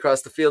 all the way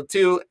across the field,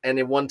 2, and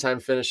a one-time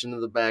finish into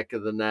the back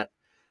of the net.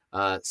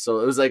 So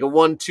it was like a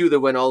 1-2 that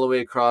went all the way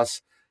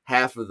across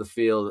half of the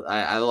field.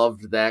 I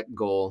loved that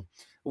goal.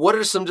 What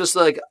are some just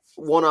like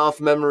one-off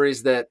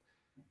memories that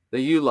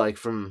you like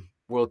from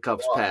World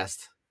Cups Well,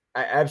 past?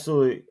 I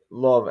absolutely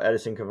love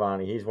Edison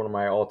Cavani. He's one of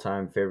my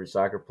all-time favorite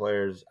soccer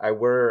players. I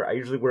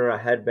usually wear a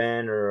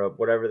headband or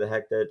whatever the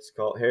heck that's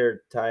called,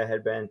 hair tie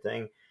headband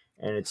thing,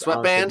 and it's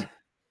honestly Sweatband?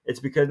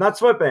 it's because not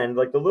sweatband,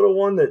 like the little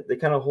one that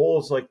kind of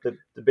holds like the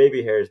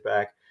baby hairs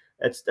back.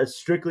 That's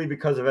strictly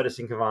because of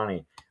Edison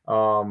Cavani.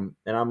 And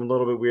I'm a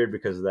little bit weird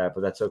because of that, but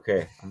that's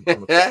okay. I'm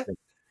accepting.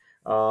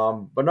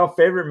 But no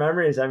favorite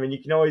memories. I mean,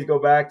 you can always go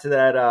back to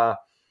that.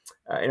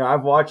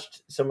 I've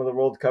watched some of the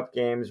World Cup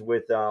games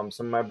with some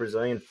of my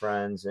Brazilian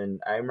friends, and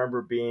I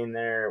remember being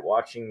there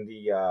watching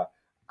the.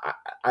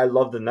 I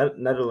love the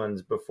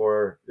Netherlands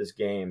before this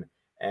game,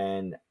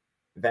 and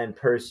Van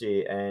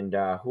Persie, and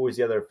who was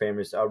the other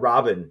famous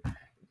Robin.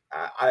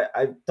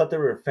 I thought they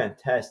were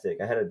fantastic.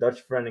 I had a Dutch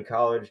friend in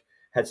college,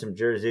 had some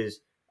jerseys.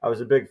 I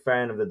was a big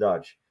fan of the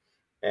Dutch,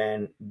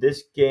 and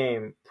this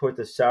game put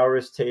the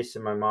sourest taste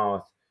in my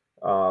mouth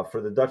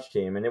for the Dutch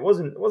team. And it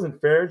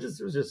wasn't fair. It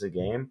was just a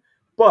game,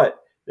 but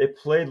they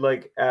played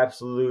like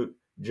absolute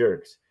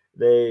jerks.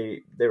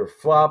 They were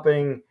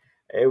flopping.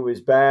 It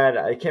was bad.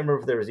 I can't remember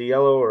if there was a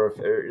yellow or if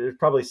there's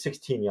probably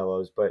 16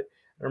 yellows, but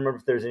I don't remember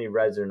if there's any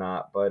reds or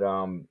not. But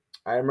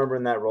I remember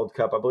in that World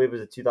Cup, I believe it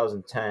was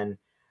 2010.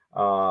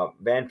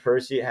 Van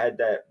Persie had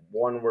that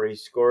one where he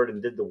scored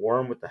and did the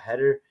worm with the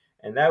header,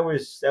 and that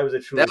was a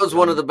truly That was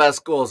one of phenomenal. the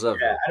best goals Yeah, ever.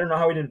 I don't know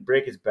how he didn't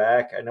break his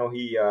back. I know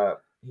he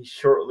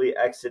shortly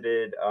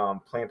exited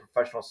playing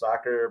professional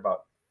soccer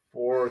about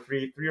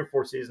 3 or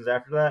 4 seasons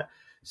after that.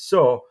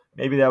 So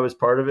maybe that was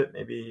part of it.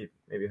 Maybe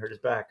he hurt his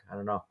back. I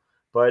don't know.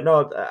 But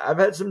no, I've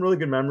had some really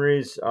good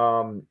memories.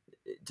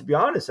 To be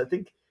honest, I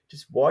think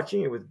just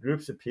watching it with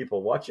groups of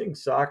people, watching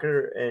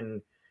soccer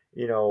and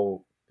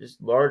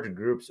just large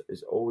groups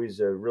is always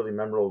a really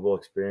memorable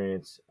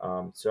experience.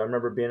 So I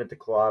remember being at the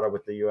Colada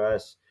with the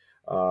U.S.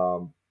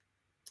 Um,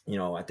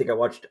 I think I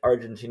watched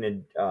Argentina,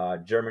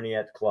 Germany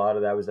at Colada.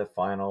 That was the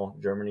final.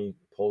 Germany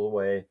pulled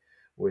away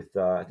with,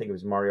 I think it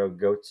was Mario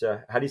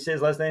Götze. How do you say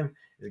his last name?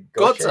 Is it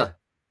Götze? Gotcha.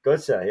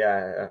 Götze.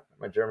 Yeah,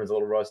 my German's a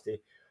little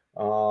rusty.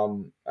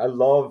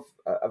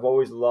 I've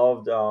always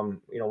loved,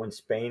 when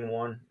Spain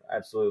won.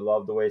 Absolutely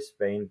loved the way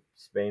Spain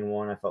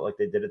won. I felt like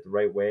they did it the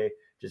right way.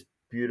 Just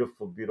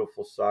beautiful,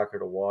 beautiful soccer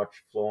to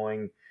watch,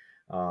 flowing.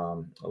 A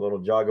little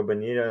Jaga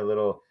Bonita, a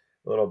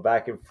little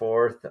back and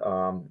forth.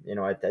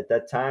 At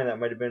that time, that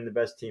might have been the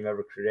best team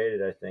ever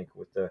created. I think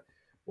with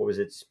what was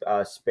it,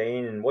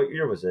 Spain, and what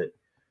year was it?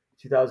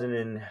 2000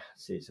 and let's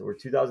see. So we're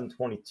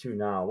 2022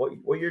 now.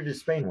 What year did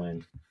Spain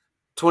win?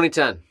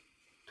 2010.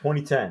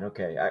 2010.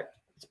 Okay,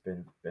 it's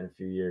been a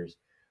few years,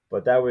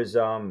 but that was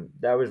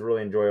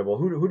really enjoyable.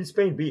 Who did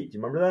Spain beat? Do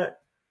you remember that?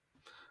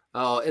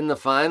 Oh, in the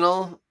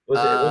final, Was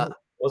it? It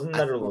wasn't I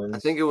think it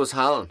Netherlands. was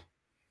Holland.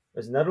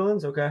 Was it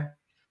Netherlands? Okay,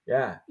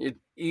 yeah. Yeah.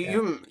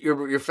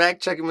 You're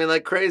fact checking me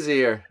like crazy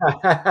here.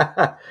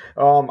 I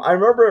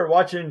remember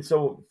watching.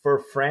 So for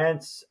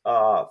France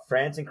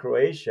and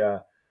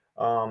Croatia,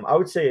 I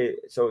would say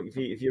so. If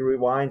you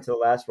rewind to the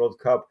last World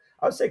Cup,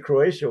 I would say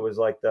Croatia was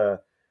like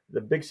the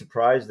big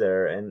surprise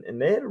there, and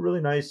they had a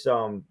really nice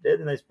they had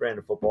a nice brand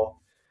of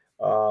football.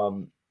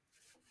 Um,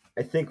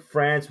 I think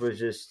France was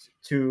just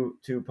too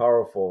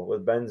powerful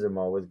with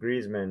Benzema, with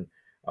Griezmann,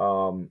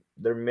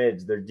 their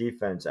mids, their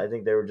defense. I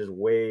think they were just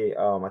way.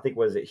 I think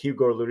was it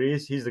Hugo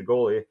Lloris? He's the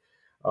goalie.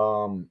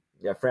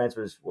 Yeah, France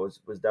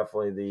was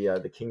definitely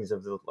the kings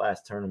of the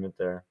last tournament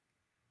there.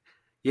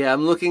 Yeah,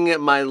 I'm looking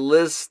at my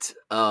list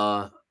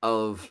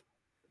of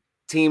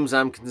teams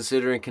I'm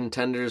considering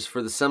contenders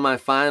for the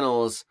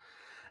semifinals,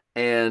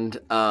 and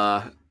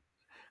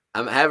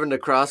I'm having to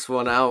cross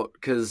one out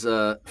because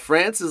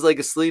France is like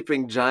a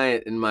sleeping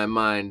giant in my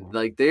mind.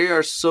 Like they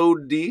are so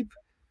deep,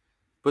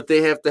 but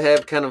they have to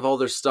have kind of all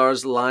their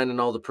stars align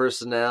and all the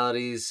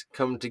personalities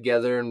come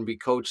together and be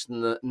coached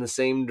in the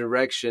same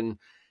direction.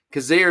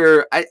 Because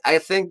I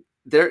think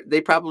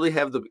they probably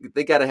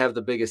they got to have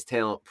the biggest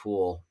talent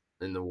pool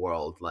in the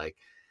world. Like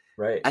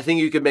Right. I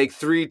think you could make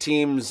three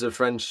teams of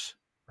French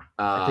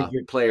I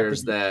think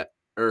players you're that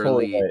are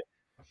totally elite. right.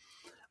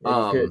 Yeah,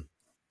 you could. Um,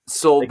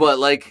 so, They could. but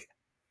like,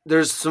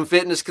 there's some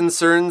fitness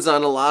concerns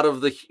on a lot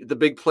of the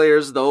big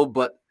players though,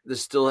 but they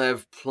still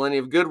have plenty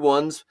of good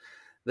ones.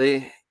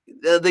 They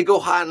they go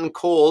hot and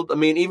cold. I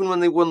mean, even when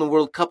they won the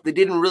World Cup, they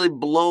didn't really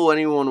blow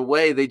anyone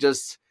away. They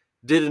just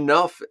did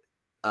enough.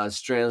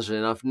 Strangely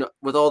enough, no,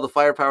 with all the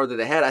firepower that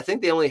they had, I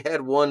think they only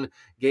had one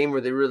game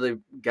where they really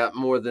got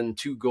more than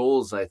two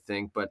goals. I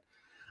think, but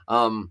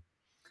um,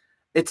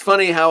 it's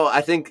funny how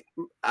I think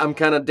I'm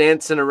kind of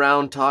dancing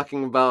around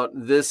talking about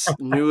this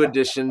new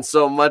edition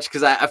so much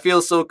because I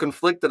feel so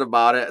conflicted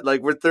about it.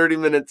 Like we're 30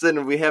 minutes in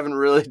and we haven't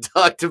really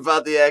talked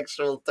about the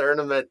actual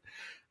tournament.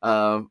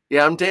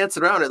 Yeah, I'm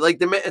dancing around it. Like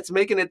it's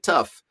making it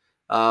tough.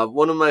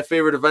 One of my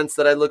favorite events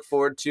that I look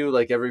forward to,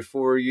 like every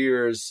 4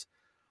 years,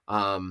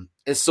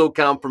 is so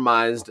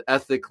compromised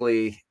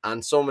ethically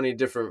on so many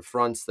different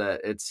fronts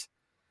that it's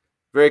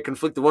very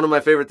conflicted. One of my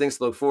favorite things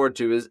to look forward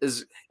to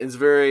is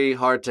very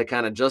hard to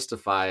kind of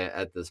justify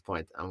at this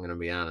point. I'm going to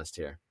be honest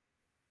here.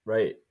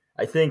 Right.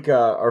 I think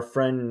our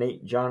friend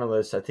Nate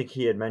Jonalis, I think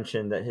he had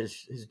mentioned that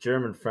his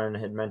German friend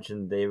had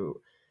mentioned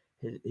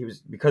he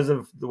was because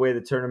of the way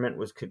the tournament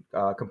was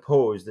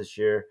composed this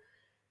year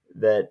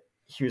that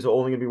he was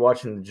only going to be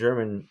watching the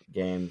German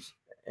games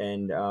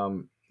and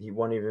he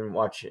won't even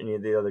watch any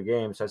of the other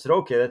games. So I said,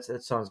 okay,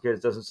 that sounds good.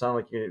 It doesn't sound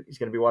like he's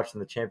going to be watching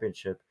the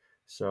championship.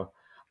 So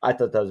I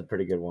thought that was a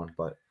pretty good one,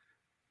 but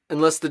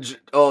Unless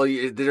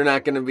they're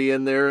not going to be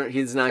in there.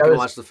 He's not that going to was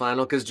watch the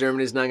final because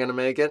Germany's not going to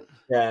make it.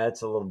 yeah,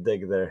 that's a little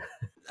dig there.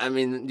 I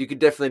mean, you could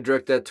definitely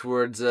direct that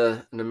towards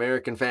an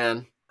American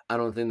fan. I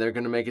don't think they're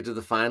going to make it to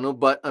the final,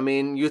 but I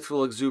mean,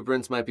 youthful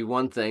exuberance might be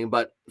one thing.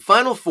 But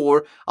Final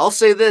Four, I'll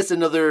say this: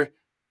 another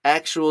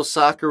actual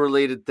soccer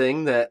related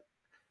thing that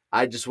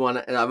I just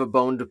want to have a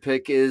bone to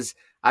pick is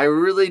I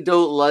really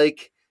don't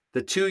like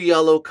the 2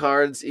 yellow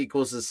cards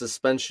equals a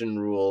suspension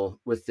rule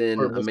For within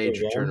a missing major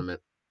a game.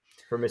 tournament.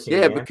 For missing a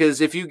Yeah, game. because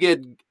if you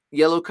get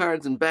yellow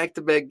cards in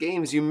back-to-back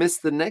games, you miss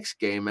the next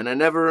game. And I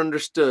never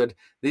understood.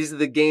 These are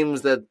the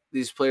games that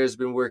these players have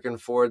been working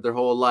for their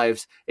whole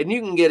lives. And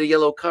you can get a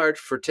yellow card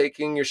for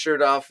taking your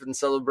shirt off in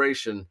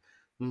celebration.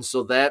 And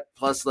so that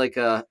plus like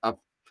a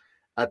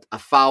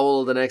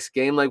foul the next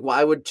game. Like,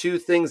 why would two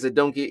things that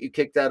don't get you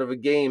kicked out of a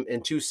game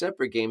and two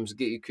separate games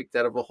get you kicked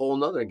out of a whole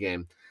nother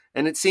game?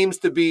 And it seems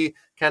to be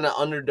kind of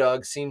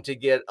underdogs seem to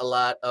get a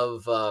lot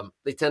of,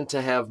 they tend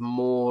to have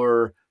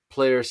more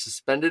players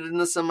suspended in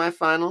the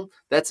semifinal.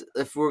 That's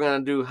if we're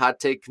going to do hot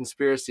take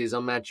conspiracies,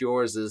 I'll match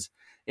yours is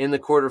in the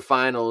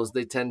quarterfinals,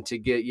 they tend to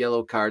get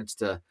yellow cards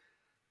to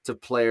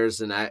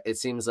players, and it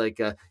seems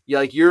like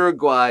like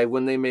Uruguay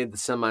when they made the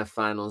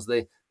semifinals,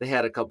 they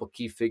had a couple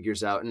key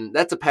figures out, and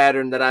that's a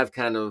pattern that I've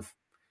kind of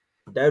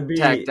That would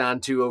tacked be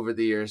onto over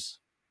the years.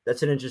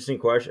 That's an interesting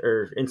question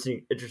or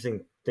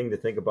interesting thing to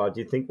think about.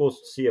 Do you think we'll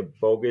see a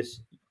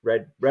bogus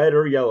red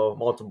or yellow,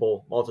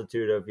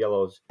 multitude of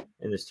yellows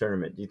in this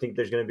tournament? Do you think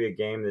there's going to be a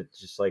game that's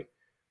just like,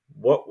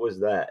 what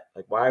was that?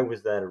 Like, why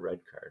was that a red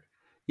card?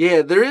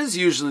 Yeah, there is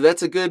usually.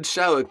 That's a good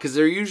shout because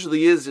there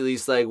usually is at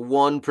least like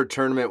one per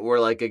tournament where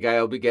like a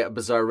guy will get a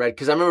bizarre red.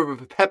 Because I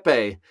remember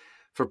Pepe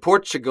for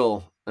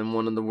Portugal in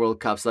one of the World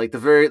Cups, like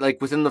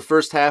within the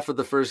first half of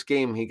the first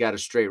game, he got a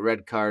straight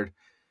red card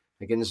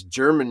against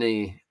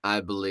Germany, I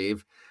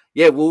believe.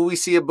 Yeah, will we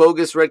see a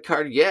bogus red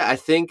card? Yeah, I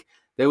think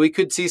that we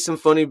could see some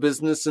funny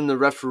business in the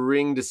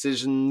refereeing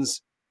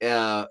decisions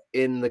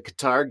in the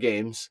Qatar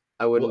games.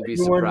 I Will wouldn't be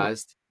anyone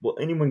surprised. will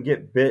anyone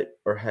get bit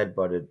or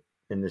headbutted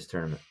in this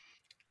tournament?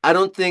 I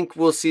don't think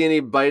we'll see any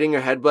biting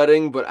or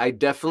headbutting, but I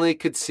definitely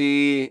could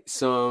see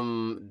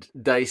some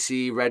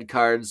dicey red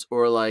cards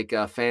or like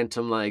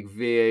phantom like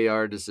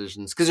VAR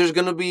decisions because there's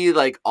going to be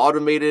like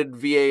automated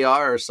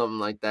VAR or something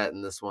like that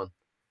in this one.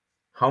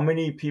 How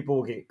many people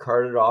will get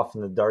carted off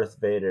in the Darth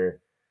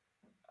Vader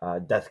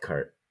death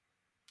cart?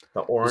 The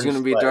There's orange going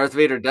to be a sled. Darth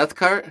Vader death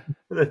cart.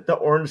 The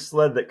orange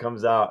sled that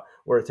comes out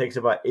where it takes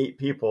about 8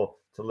 people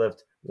to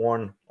lift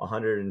one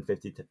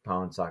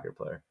 150-pound soccer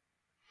player.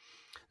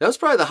 That was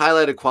probably the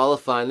highlight of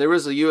qualifying. There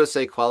was a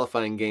USA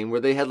qualifying game where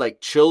they had like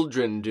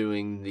children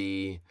doing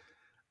the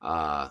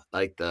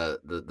like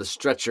the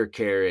stretcher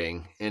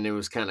carrying, and it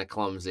was kind of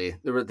clumsy.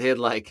 They had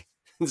like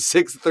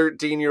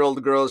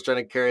 13-year-old girls trying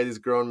to carry these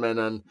grown men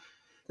on Did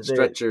they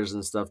stretchers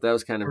and stuff. That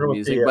was kind of wonder what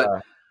amusing. the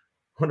But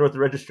wonder what the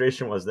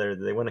registration was there?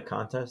 Did they win a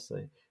contest?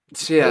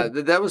 yeah,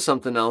 that was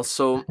something else.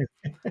 So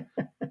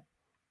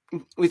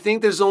we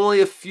think there's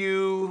only a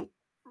few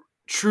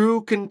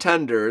true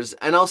contenders,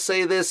 and I'll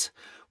say this.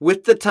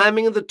 With the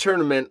timing of the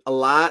tournament, a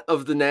lot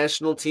of the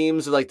national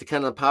teams, like the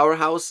kind of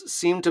powerhouse,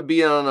 seem to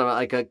be on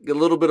a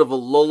little bit of a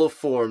lull of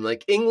form.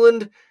 Like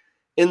England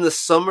in the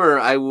summer,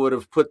 I would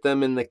have put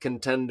them in the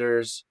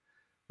contenders,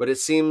 but it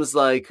seems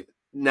like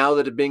now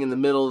that it being in the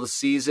middle of the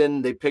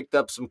season, they picked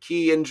up some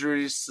key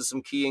injuries to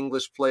some key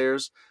English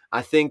players.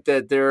 I think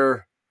that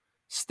their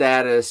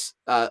status,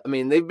 I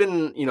mean, they've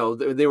been,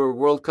 they were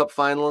World Cup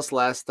finalists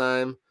last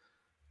time.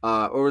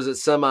 Or was it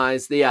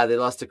semis? Yeah, they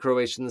lost to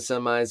Croatia in the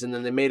semis, and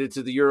then they made it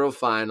to the Euro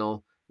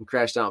final and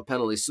crashed out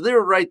penalties. So they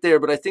were right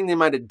there, but I think they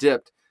might have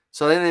dipped.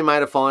 So I think they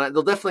might have fallen out.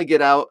 They'll definitely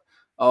get out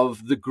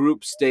of the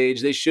group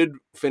stage. They should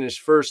finish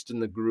first in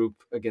the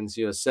group against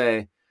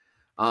USA.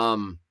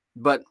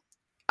 But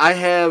I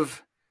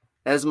have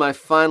as my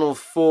final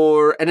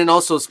four, and then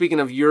also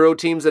speaking of Euro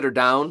teams that are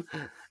down,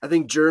 I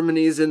think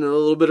Germany's in a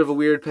little bit of a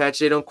weird patch.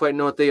 They don't quite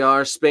know what they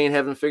are. Spain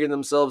haven't figured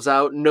themselves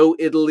out. No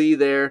Italy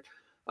there.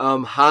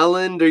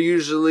 Holland are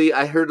usually,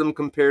 I heard them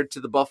compared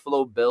to the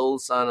Buffalo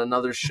Bills on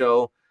another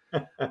show.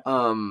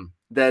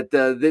 That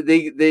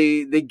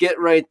they get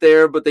right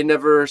there, but they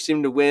never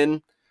seem to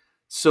win.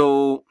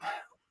 So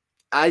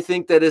I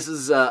think that this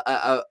is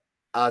a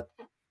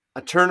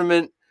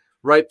tournament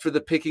ripe for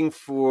the picking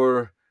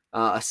for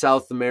a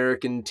South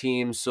American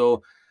team.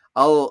 So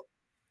I'll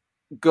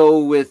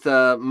go with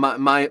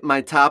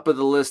my top of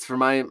the list for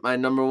my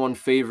number one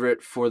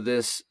favorite for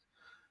this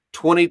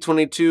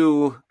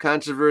 2022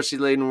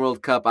 controversy-laden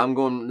World Cup. I'm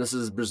going. This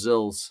is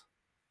Brazil's.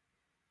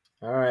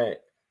 All right,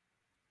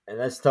 and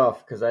that's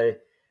tough because I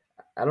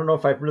don't know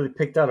if I've really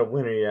picked out a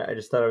winner yet. I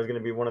just thought it was going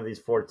to be one of these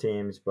four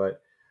teams,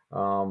 but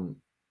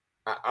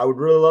I would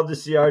really love to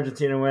see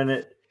Argentina win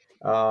it.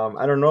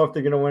 I don't know if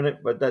they're going to win it,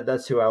 but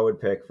that's who I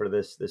would pick for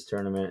this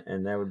tournament,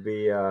 and that would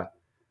be I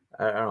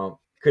don't know,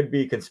 could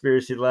be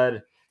conspiracy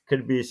led,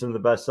 could be some of the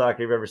best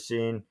soccer you've ever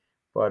seen,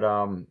 but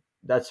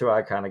that's who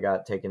I kind of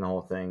got taking the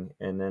whole thing.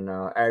 And then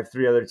I have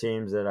three other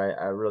teams that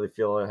I really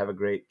feel have a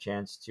great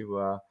chance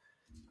to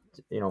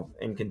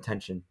in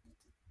contention.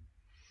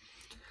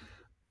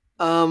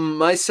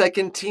 My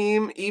second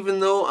team, even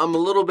though I'm a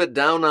little bit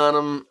down on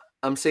them,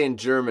 I'm saying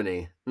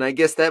Germany, and I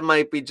guess that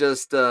might be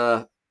just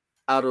out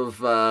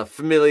of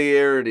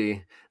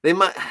familiarity.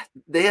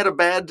 They had a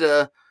bad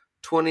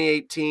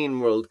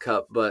 2018 World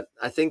Cup, but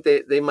I think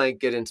they might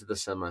get into the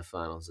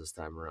semifinals this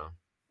time around.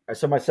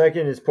 So my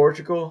second is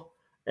Portugal,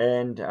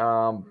 and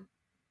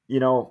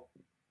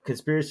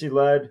conspiracy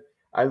led.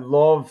 I think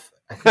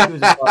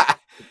it was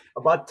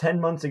about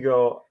 10 months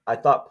ago. I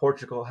thought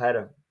Portugal had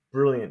a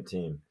brilliant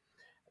team.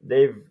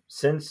 They've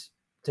since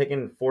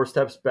taken 4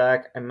 steps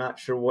back. I'm not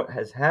sure what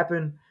has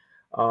happened,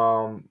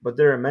 but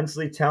they're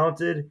immensely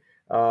talented.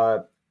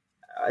 I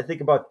think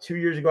about 2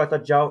 years ago, I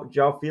thought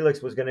João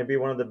Felix was going to be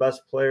one of the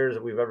best players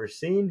that we've ever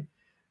seen.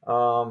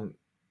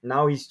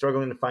 Now he's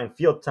struggling to find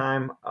field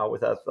time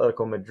with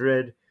Atletico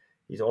Madrid.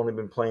 He's only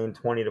been playing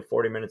 20 to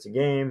 40 minutes a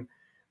game.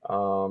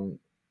 Um,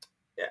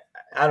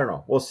 I don't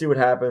know. We'll see what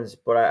happens,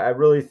 but I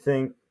really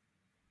think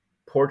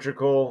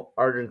Portugal,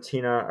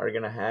 Argentina are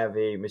going to have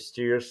a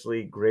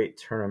mysteriously great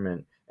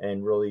tournament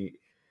and really,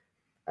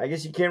 I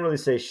guess you can't really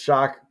say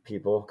shock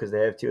people because they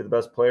have two of the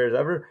best players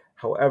ever.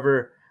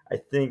 However, I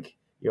think,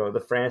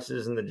 the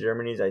Frances and the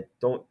Germanys, I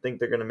don't think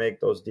they're going to make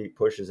those deep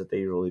pushes that they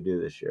usually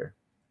do this year.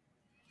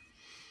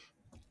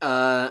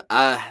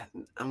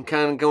 I'm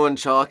kind of going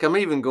chalk. I'm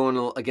even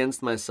going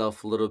against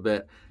myself a little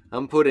bit.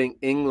 I'm putting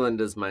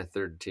England as my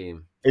third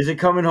team. Is it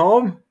coming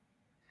home?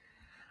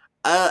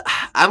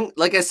 I'm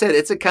like I said,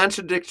 it's a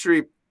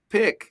contradictory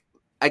pick.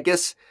 I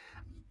guess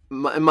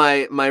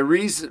my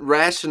reason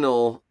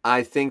rational.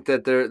 I think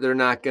that they're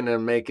not going to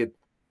make it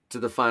to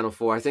the Final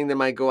Four. I think they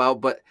might go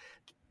out, but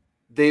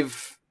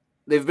they've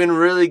been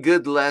really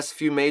good the last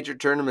few major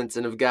tournaments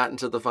and have gotten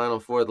to the Final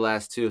Four the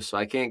last two. So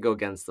I can't go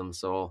against them.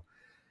 So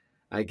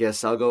I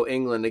guess I'll go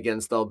England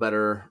against all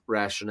better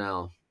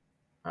rationale.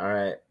 All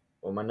right.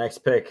 Well, my next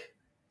pick.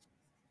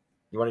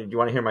 Do you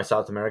want to hear my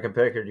South American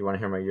pick, or do you want to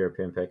hear my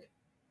European pick?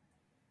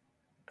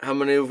 How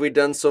many have we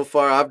done so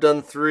far? I've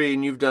done 3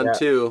 and you've done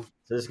 2.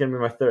 So this is going to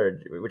be my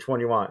third. Which one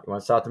do you want? You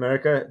want South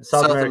America?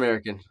 South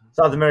American.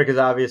 South America is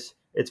obvious.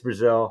 It's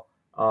Brazil.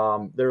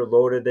 They're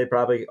loaded. They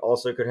probably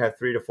also could have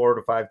 3 to 4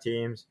 to 5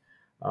 teams.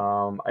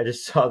 I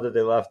just saw that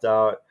they left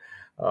out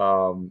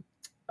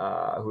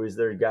who is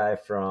their guy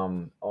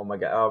from? Oh my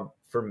God,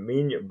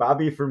 Firmino.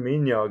 Bobby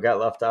Firmino got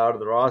left out of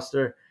the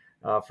roster.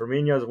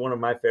 Firmino is one of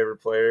my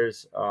favorite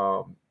players.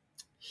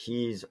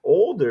 He's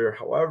older,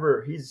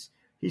 however, he's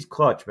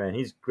clutch, man.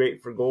 He's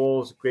great for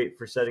goals, great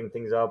for setting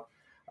things up.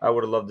 I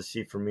would have loved to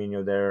see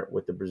Firmino there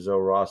with the Brazil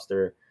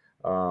roster.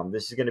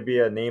 This is going to be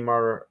a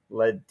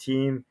Neymar-led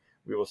team.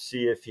 We will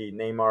see if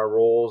Neymar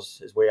rolls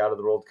his way out of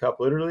the World Cup,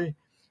 literally.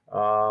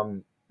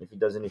 If he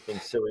does anything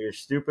silly or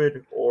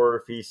stupid,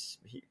 or if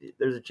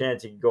there's a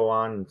chance he could go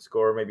on and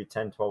score maybe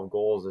 10, 12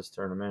 goals this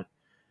tournament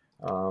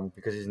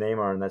because he's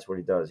Neymar, and that's what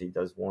he does. He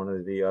does one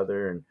or the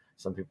other, and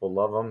some people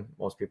love him.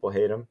 Most people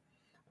hate him.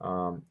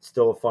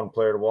 Still a fun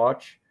player to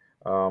watch.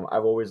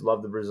 I've always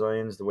loved the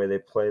Brazilians, the way they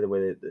play, the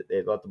way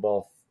they let the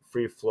ball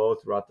free flow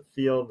throughout the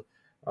field,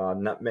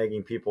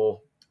 nutmegging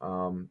people,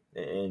 and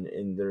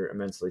they're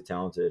immensely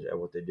talented at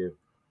what they do.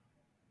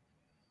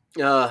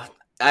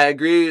 I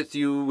agree with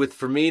you with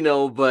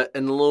Firmino, but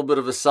in a little bit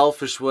of a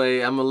selfish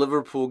way. I'm a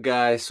Liverpool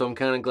guy, so I'm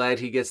kind of glad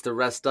he gets to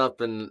rest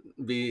up and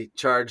be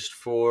charged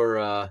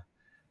for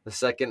the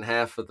second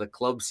half of the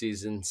club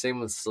season.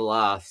 Same with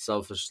Salah,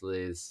 selfishly,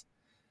 is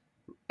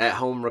at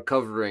home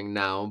recovering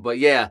now. But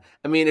yeah,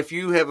 I mean, if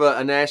you have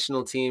a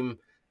national team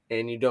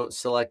and you don't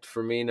select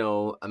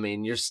Firmino, I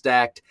mean, you're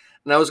stacked.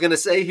 And I was going to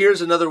say,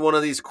 here's another one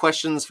of these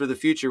questions for the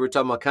future. We're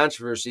talking about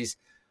controversies.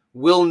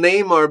 Will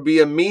Neymar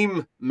be a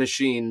meme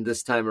machine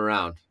this time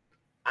around?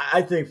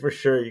 I think for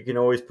sure you can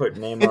always put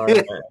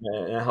Neymar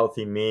in a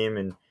healthy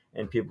meme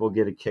and people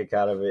get a kick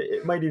out of it.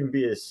 It might even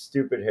be his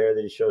stupid hair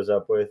that he shows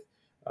up with.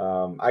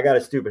 I got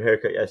a stupid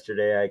haircut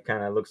yesterday. I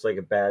kind of looks like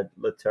a bad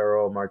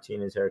Lautaro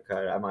Martinez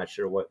haircut. I'm not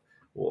sure what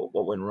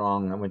went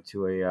wrong. I went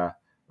to a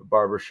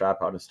barber shop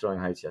out in Sterling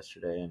Heights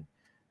yesterday, and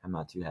I'm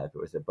not too happy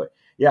with it. But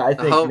yeah, I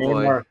think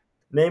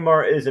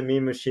Neymar is a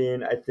meme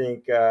machine. I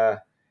think I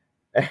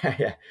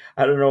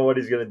don't know what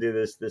he's gonna do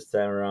this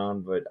time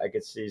around, but I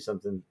could see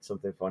something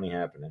funny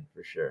happening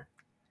for sure.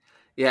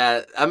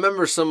 Yeah, I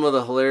remember some of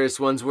the hilarious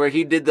ones where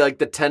he did like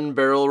the 10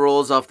 barrel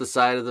rolls off the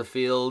side of the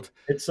field.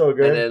 It's so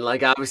good. And then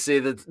like obviously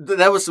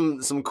that was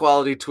some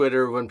quality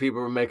Twitter when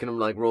people were making him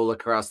like roll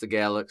across the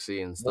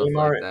galaxy and stuff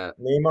like that.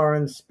 Neymar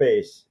in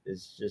space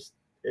is just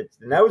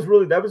and that was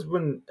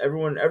when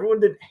everyone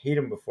didn't hate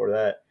him before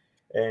that,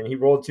 and he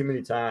rolled too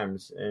many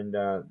times, and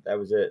that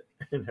was it,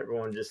 and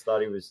everyone just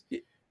thought he was.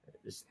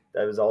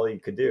 That was all he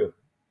could do.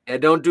 Yeah,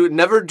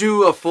 never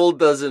do a full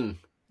dozen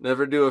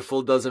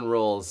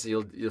rolls.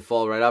 You'll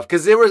fall right off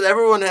because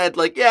everyone had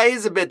like, yeah,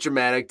 he's a bit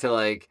dramatic to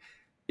like,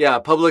 yeah,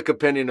 public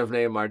opinion of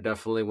Neymar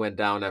definitely went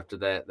down after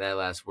that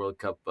last World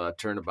Cup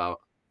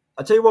turnabout.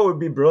 I'll tell you what would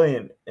be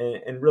brilliant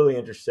and really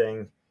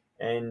interesting,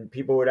 and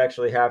people would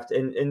actually have to.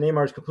 And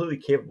Neymar is completely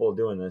capable of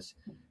doing this.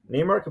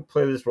 Neymar could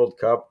play this World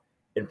Cup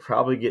and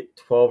probably get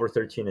 12 or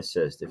 13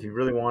 assists if he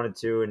really wanted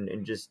to,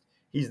 and just.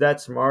 He's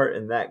that smart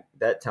and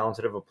that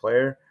talented of a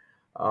player.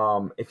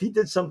 If he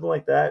did something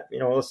like that,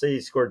 let's say he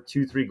scored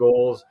 2-3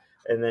 goals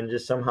and then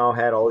just somehow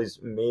had all these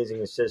amazing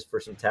assists for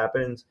some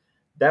tap-ins,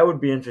 that would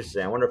be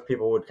interesting. I wonder if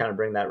people would kind of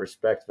bring that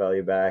respect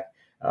value back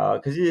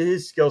because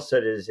his skill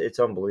set it's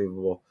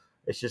unbelievable.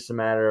 It's just a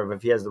matter of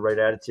if he has the right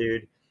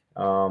attitude,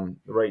 the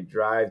right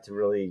drive to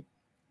really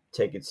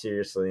take it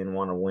seriously and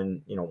want to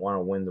win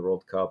the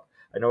World Cup.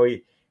 I know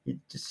he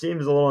just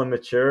seems a little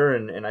immature,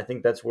 and I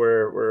think that's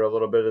where a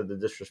little bit of the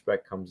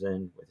disrespect comes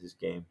in with his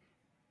game.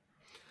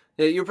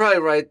 Yeah, you're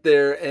probably right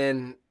there.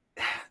 And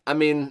I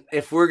mean,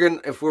 if we're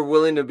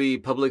willing to be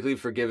publicly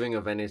forgiving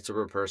of any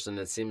sort of person,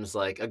 it seems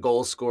like a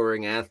goal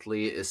scoring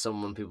athlete is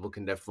someone people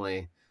can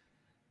definitely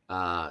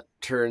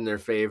turn their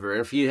favor.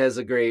 And if he has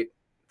a great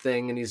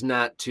thing and he's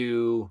not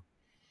too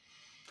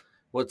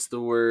what's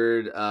the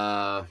word?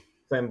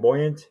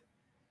 Flamboyant,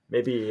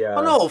 maybe.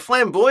 Oh no,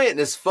 flamboyant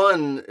is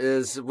fun.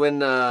 Is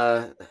when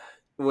you're,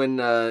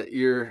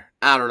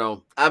 I don't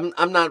know.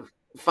 I'm not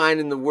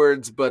finding the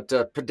words, but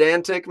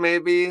pedantic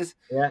maybe is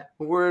Yeah,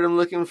 the word I'm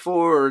looking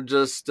for, or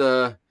just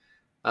a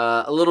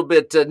little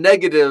bit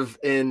negative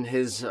in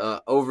his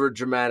over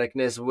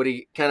dramaticness. What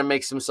he kind of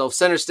makes himself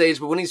center stage,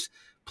 but when he's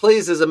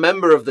plays as a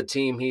member of the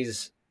team,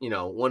 he's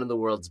one of the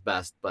world's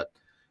best. But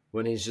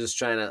when he's just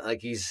trying to,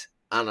 like, he's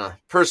on a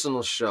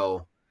personal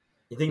show,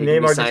 you think he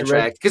can be Neymar gets a red?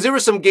 sidetracked because there were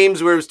some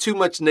games where it was too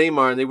much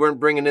Neymar and they weren't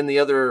bringing in the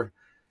other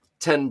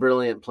 10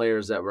 brilliant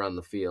players that were on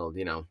the field.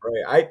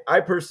 Right.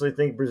 I personally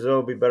think Brazil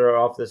will be better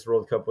off this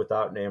World Cup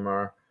without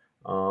Neymar.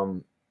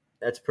 Um,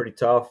 that's pretty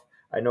tough.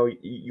 I know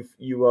you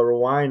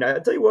rewind. I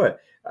tell you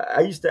what,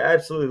 I used to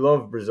absolutely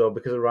love Brazil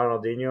because of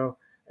Ronaldinho,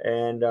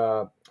 and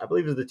I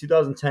believe it was the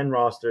 2010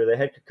 roster. They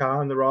had Kaká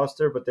on the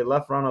roster, but they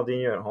left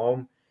Ronaldinho at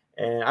home,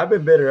 and I've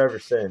been bitter ever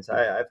since.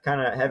 I've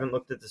kind of haven't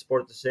looked at the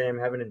sport the same,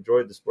 haven't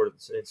enjoyed the sport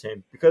the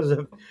same because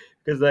of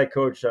that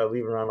coach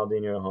leaving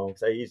Ronaldinho at home.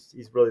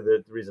 He's really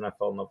the reason I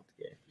fell in love with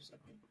the game. So.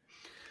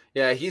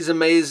 Yeah, he's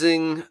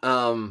amazing.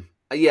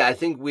 Yeah, I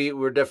think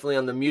we're definitely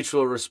on the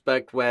mutual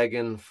respect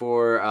wagon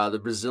for the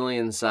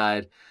Brazilian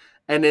side.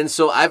 And then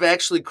so I've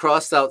actually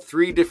crossed out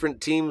 3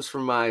 different teams for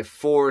my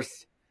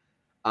 4th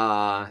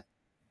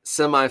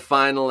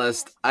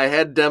semifinalist. I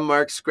had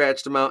Denmark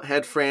scratched them out,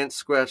 had France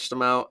scratched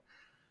them out.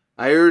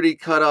 I already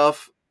cut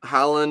off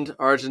Holland,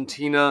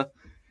 Argentina,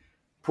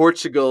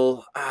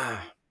 Portugal.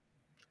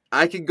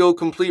 I could go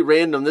complete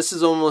random. This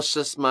is almost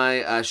just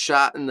my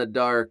shot in the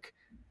dark.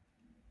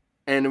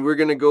 And we're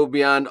going to go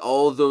beyond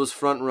all those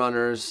front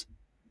runners.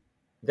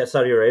 Got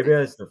Saudi Arabia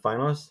as the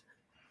finalist.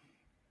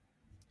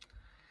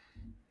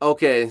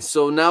 Okay,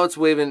 so now it's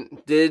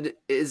waving.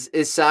 Is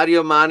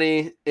Sadio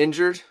Mane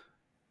injured?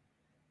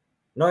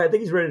 No, I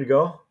think he's ready to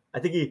go. I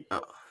think he.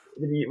 Oh.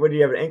 What did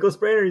he have, an ankle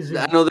sprain or is he?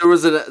 I know there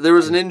was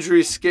an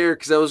injury scare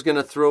because I was going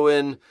to throw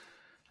in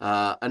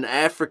an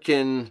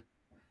African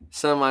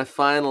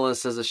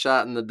semifinalist as a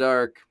shot in the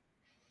dark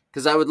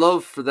because I would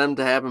love for them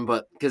to happen,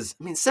 but because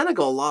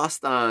Senegal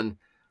lost on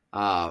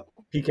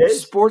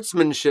PKs?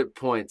 Sportsmanship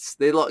points.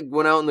 They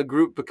went out in the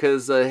group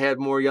because they had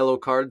more yellow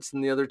cards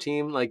than the other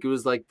team. Like it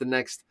was like the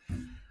next,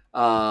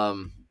 what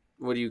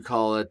do you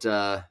call it?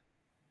 The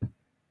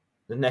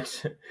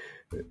next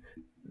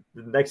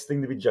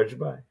thing to be judged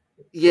by.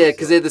 Yeah,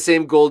 because they had the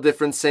same goal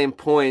difference, same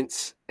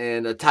points,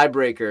 and a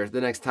tiebreaker.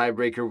 The next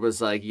tiebreaker was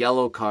like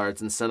yellow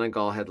cards, and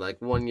Senegal had like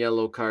 1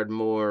 yellow card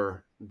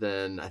more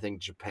than I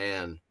think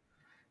Japan,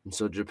 and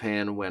so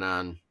Japan went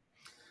on.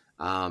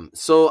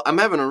 So I'm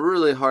having a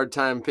really hard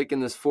time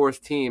picking this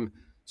 4th team.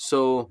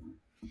 So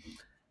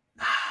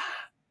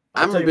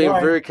I'm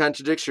being very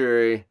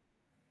contradictory.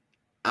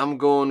 I'm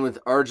going with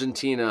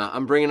Argentina.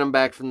 I'm bringing them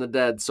back from the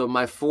dead. So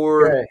my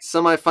 4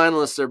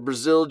 semifinalists are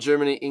Brazil,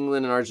 Germany,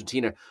 England, and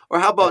Argentina. Or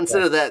how about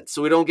instead of that,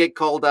 so we don't get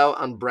called out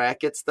on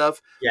bracket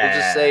stuff, we'll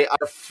just say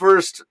our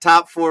first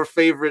top 4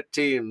 favorite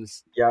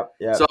teams. Yep.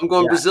 So I'm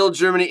going Brazil,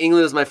 Germany,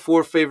 England as my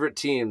 4 favorite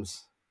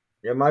teams.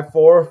 Yeah, my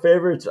 4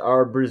 favorites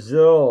are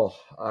Brazil,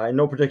 in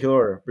no particular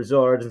order.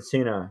 Brazil,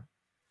 Argentina,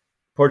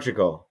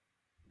 Portugal,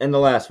 and the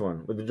last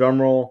one with the drum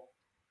roll,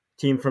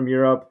 team from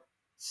Europe.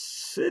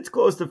 It's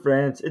close to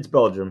France. It's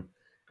Belgium.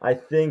 I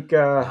think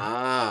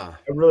I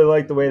really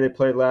like the way they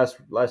played last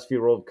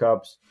few World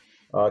Cups.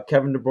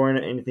 Kevin De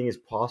Bruyne, anything is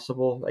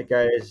possible. That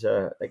guy is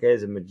a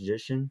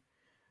magician.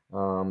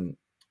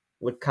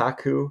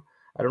 Lukaku,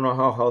 I don't know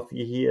how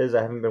healthy he is.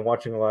 I haven't been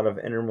watching a lot of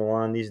Inter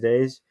Milan these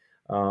days,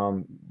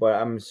 but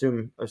I'm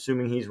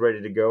assuming he's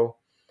ready to go.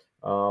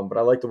 But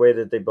I like the way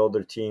that they build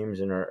their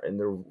teams and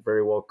they're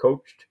very well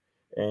coached.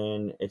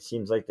 And it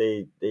seems like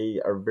they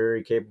are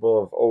very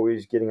capable of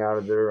always getting out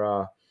of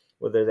their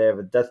whether they have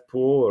a death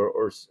pool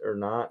or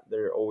not.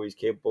 They're always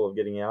capable of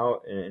getting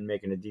out and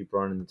making a deep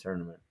run in the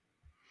tournament.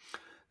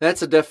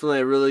 That's definitely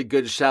a really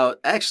good shout.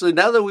 Actually,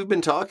 now that we've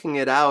been talking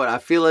it out, I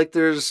feel like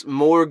there's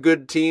more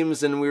good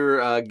teams than we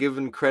were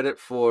given credit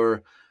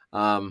for.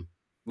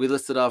 We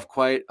listed off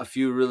quite a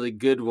few really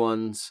good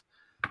ones.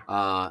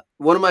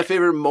 One of my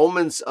favorite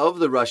moments of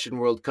the Russian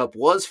World Cup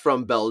was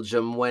from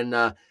Belgium when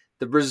the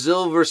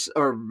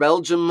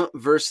Belgium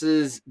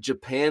versus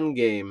Japan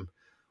game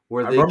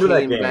where they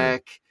came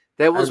back.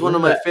 That was one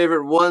of my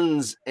favorite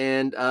ones,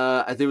 and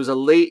there was a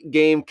late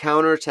game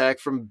counterattack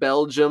from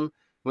Belgium.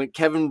 Went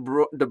Kevin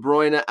De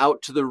Bruyne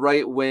out to the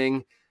right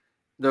wing.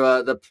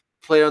 The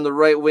player on the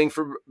right wing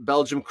for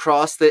Belgium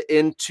crossed it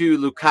into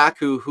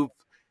Lukaku, who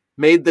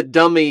made the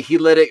dummy. He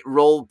let it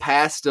roll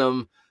past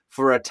him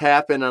for a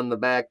tap-in on the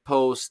back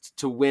post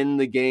to win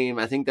the game.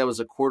 I think that was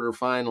a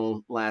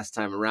quarterfinal last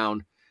time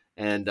around.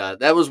 And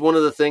that was one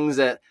of the things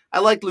that I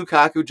liked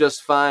Lukaku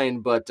just fine.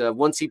 But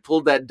once he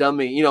pulled that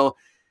dummy,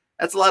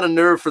 that's a lot of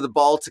nerve for the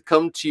ball to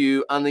come to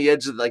you on the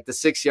edge of like the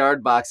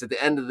 6-yard box at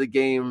the end of the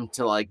game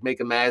to like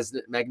make a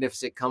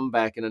magnificent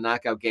comeback in a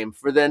knockout game,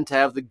 for then to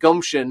have the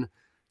gumption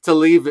to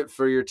leave it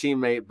for your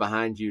teammate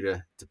behind you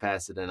to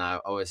pass it in. I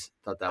always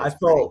thought that was a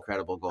pretty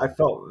incredible goal. I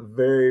felt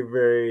very,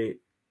 very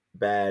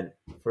bad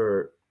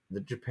for the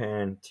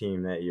Japan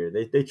team that year.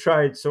 They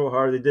tried so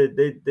hard.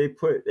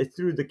 They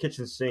threw the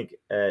kitchen sink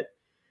at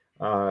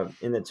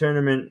in the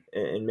tournament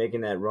and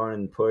making that run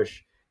and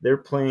push. They were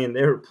playing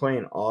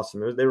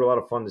awesome. They were a lot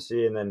of fun to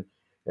see.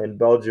 And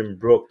Belgium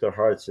broke their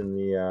hearts in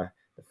the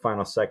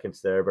final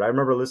seconds there. But I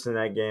remember listening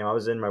to that game. I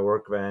was in my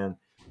work van,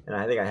 and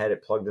I think I had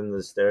it plugged into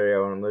the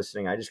stereo and I'm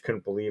listening. I just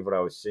couldn't believe what I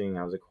was seeing.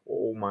 I was like,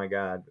 "Oh my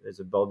God, it's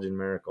a Belgian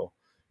miracle."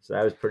 So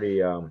that was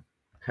pretty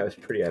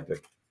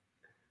epic.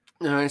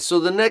 All right, so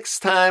the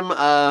next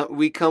time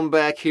we come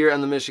back here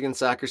on the Michigan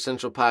Soccer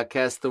Central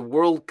podcast, the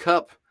World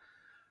Cup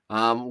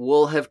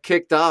will have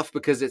kicked off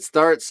because it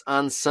starts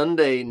on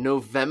Sunday,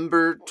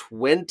 November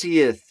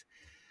 20th,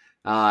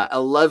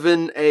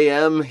 11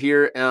 a.m.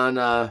 here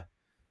on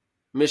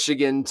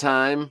Michigan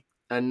time.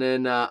 And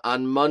then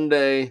on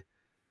Monday,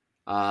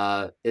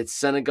 it's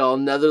Senegal,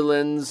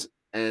 Netherlands,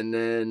 and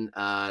then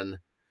on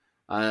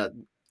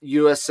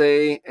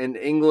USA and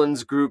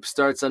England's group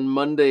starts on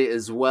Monday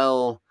as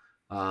well.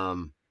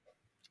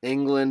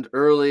 England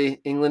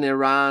early,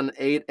 England-Iran,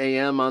 8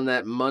 a.m. on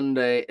that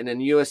Monday. And then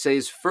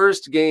USA's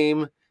first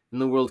game in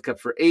the World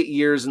Cup for 8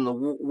 years and the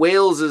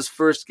Wales'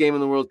 first game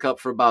in the World Cup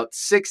for about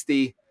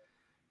 60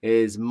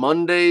 is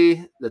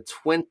Monday the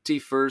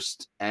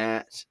 21st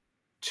at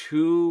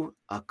 2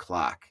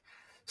 o'clock.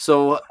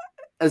 So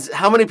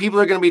how many people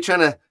are going to be trying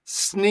to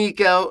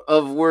sneak out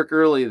of work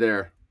early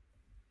there?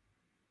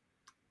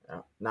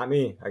 Not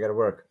me. I got to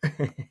work.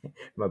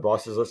 My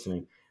boss is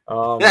listening.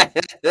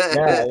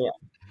 Yeah.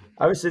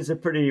 Obviously, it's a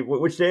pretty.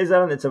 Which day is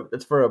that on?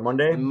 It's for a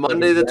Monday.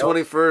 Monday the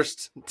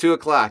 21st, 2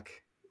 o'clock.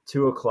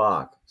 2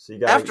 o'clock. So you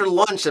got after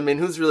lunch. I mean,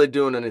 who's really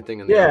doing anything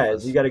in the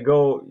office? You got to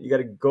go. You got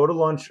to go to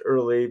lunch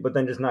early, but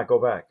then just not go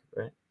back,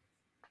 right?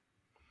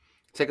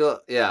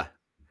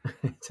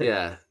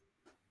 Yeah.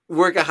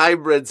 Work a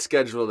hybrid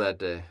schedule that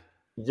day.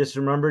 You just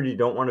remembered you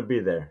don't want to be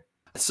there.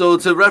 So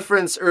to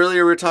reference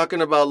earlier, we're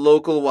talking about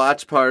local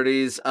watch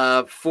parties.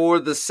 For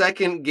the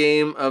second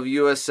game of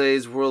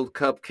USA's World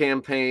Cup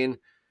campaign,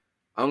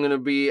 I'm going to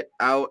be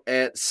out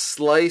at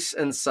Slice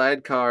and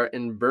Sidecar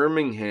in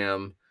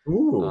Birmingham.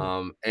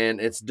 Ooh.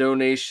 And it's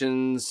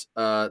donations.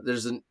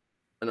 There's an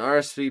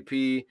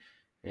RSVP,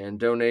 and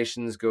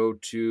donations go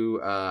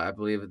to, I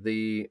believe,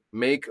 the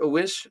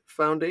Make-A-Wish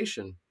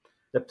Foundation.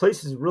 That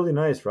place is really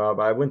nice, Rob.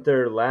 I went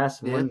there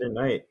last Monday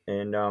night,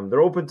 and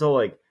they're open till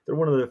they're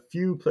one of the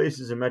few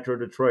places in Metro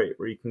Detroit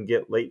where you can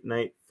get late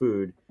night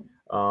food.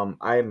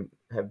 I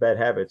have bad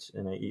habits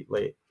and I eat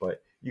late,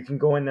 but you can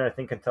go in there, I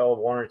think, until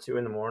 1 or 2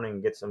 in the morning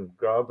and get some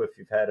grub if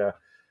you've had a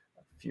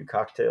few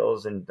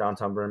cocktails in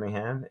downtown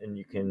Birmingham, and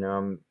you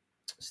can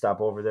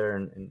stop over there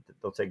and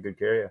they'll take good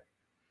care of you.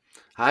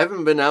 I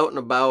haven't been out and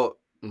about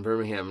in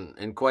Birmingham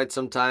in quite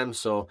some time,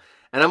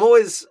 and I'm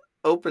always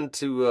open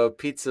to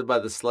pizza by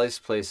the Slice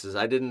places.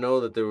 I didn't know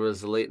that there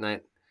was a late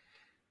night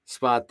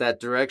spot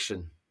that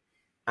direction.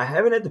 I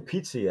haven't had the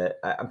pizza yet.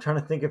 I'm trying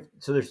to think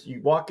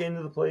you walk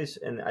into the place,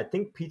 and I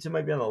think pizza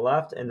might be on the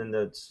left, and then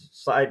the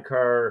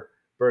Sidecar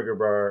Burger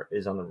Bar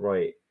is on the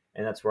right,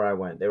 and that's where I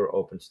went. They were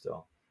open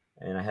still,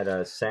 and I had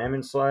a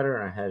salmon slider,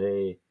 and I had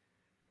a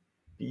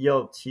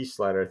BLT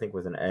slider, I think,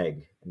 with an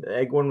egg. And the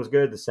egg one was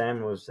good. The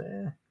salmon was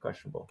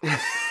questionable.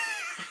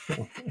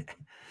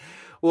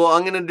 Well,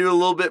 I'm going to do a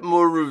little bit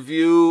more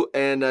review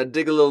and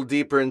dig a little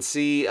deeper and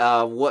see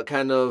what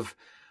kind of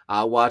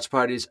watch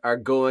parties are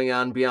going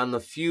on beyond the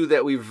few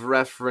that we've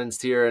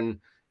referenced here. And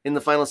in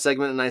the final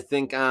segment, and I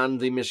think on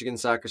the Michigan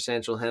Soccer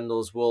Central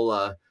handles,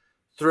 we'll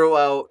throw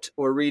out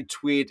or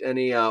retweet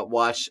any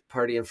watch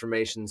party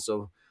information.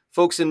 So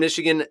folks in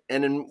Michigan,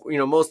 and in,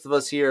 most of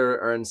us here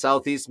are in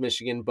Southeast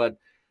Michigan, but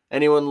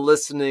anyone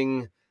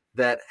listening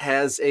that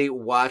has a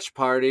watch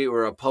party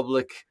or a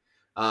public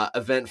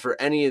event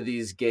for any of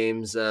these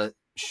games,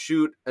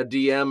 shoot a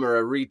DM or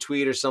a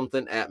retweet or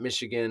something at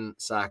Michigan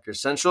Soccer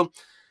Central.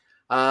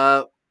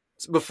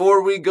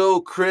 Before we go,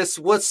 Chris,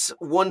 what's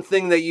one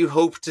thing that you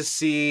hope to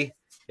see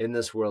in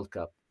this World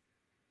Cup?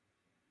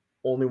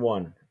 Only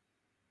one.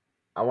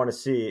 I want to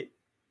see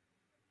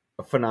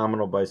a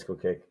phenomenal bicycle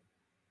kick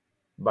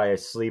by a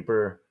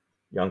sleeper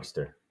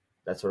youngster.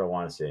 That's what I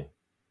want to see.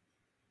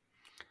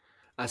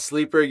 A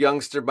sleeper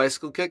youngster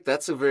bicycle kick?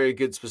 That's a very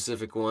good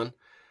specific one.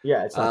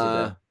 Yeah, it's not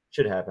too bad.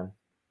 Should happen.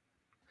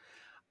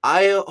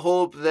 I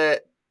hope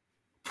that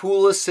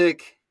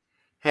Pulisic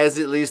has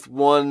at least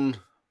one,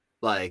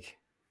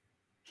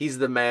 he's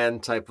the man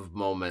type of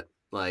moment.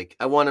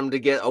 I want him to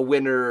get a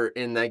winner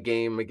in that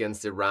game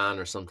against Iran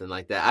or something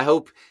like that. I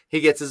hope he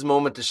gets his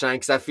moment to shine,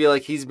 because I feel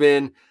like he's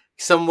been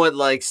somewhat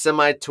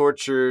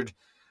semi-tortured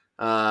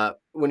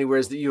when he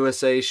wears the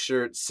USA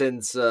shirt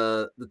since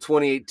the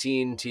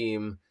 2018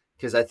 team,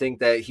 because I think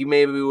that he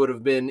maybe would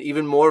have been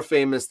even more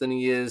famous than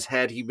he is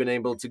had he been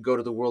able to go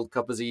to the World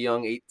Cup as a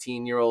young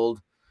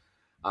 18-year-old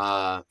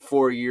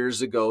 4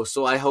 years ago.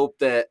 So I hope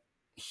that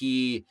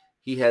he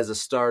has a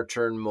star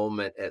turn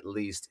moment, at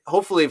least,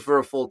 hopefully for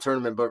a full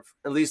tournament, but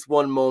at least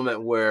one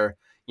moment where,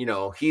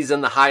 he's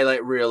in the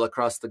highlight reel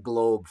across the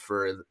globe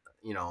for,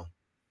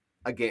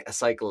 a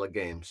cycle of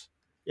games.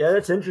 Yeah,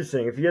 that's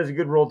interesting. If he has a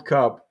good World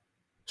Cup,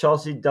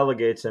 Chelsea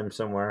delegates him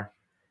somewhere.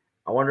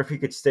 I wonder if he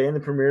could stay in the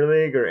Premier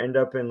League or end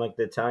up in like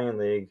the Italian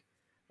league,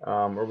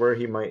 or where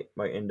he might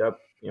end up,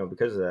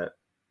 because of that.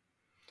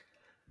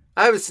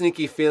 I have a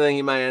sneaky feeling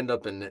he might end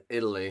up in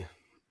Italy.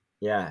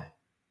 Yeah,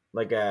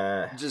 like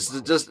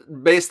just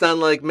based on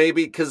like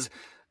maybe because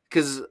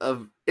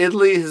of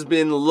Italy has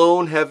been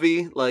loan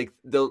heavy. Like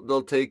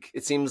they'll take.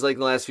 It seems like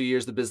in the last few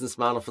years the business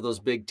model for those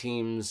big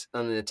teams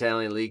in the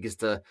Italian league is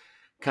to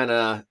kind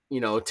of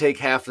take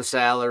half the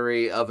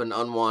salary of an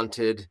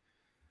unwanted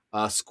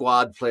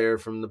squad player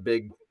from the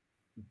big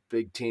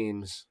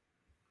teams,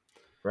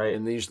 right,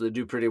 and they usually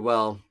do pretty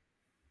well.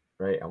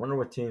 Right. I wonder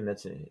what team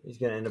he's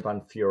going to end up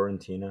on.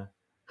 Fiorentina.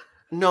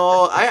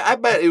 No, I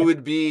bet it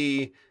would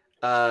be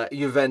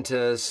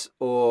Juventus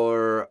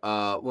or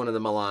one of the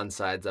Milan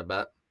sides, I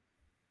bet.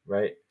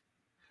 Right.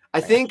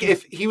 I think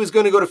if he was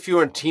going to go to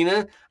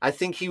Fiorentina, I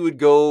think he would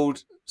go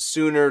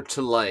sooner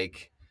to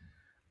like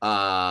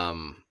a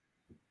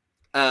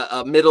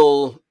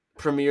middle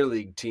Premier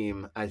League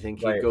team. I think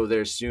he'd go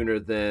there sooner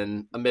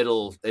than a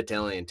middle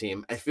Italian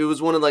team. If it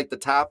was one of like the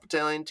top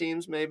Italian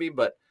teams, maybe,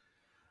 but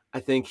I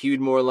think he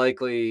would more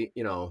likely,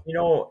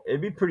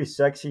 it'd be pretty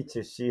sexy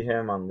to see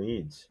him on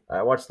Leeds.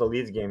 I watched the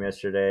Leeds game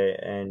yesterday,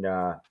 and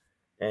that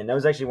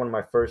was actually one of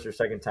my first or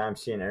second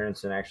times seeing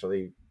Aronson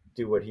actually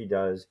do what he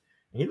does.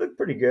 He looked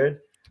pretty good.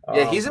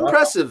 Yeah, he's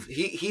impressive.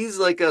 He's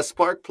like a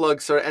spark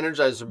plug, sort of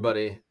energizer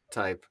buddy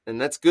type, and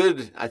that's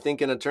good. I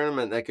think in a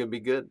tournament that could be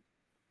good.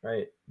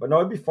 Right, but no,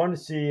 it'd be fun to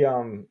see.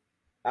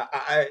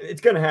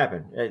 It's going to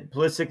happen.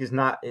 Pulisic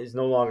is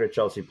no longer a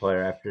Chelsea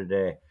player after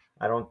today.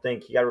 I don't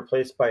think he got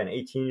replaced by an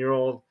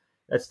 18-year-old.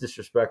 That's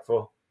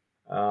disrespectful.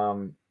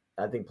 I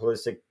think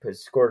Pulisic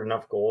has scored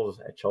enough goals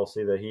at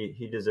Chelsea that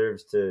he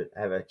deserves to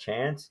have a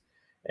chance,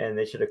 and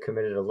they should have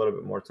committed a little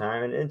bit more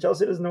time. And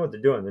Chelsea doesn't know what they're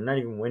doing. They're not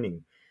even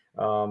winning.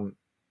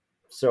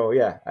 So,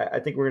 yeah, I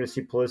think we're going to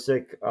see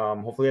Pulisic.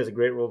 Hopefully he has a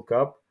great World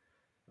Cup.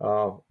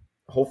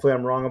 Hopefully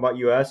I'm wrong about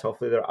U.S.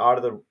 Hopefully they're out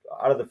of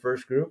the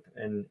first group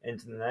and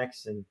into the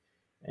next. And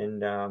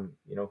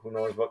who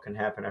knows what can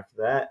happen after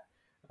that.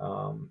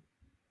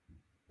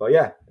 But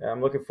yeah,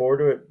 I'm looking forward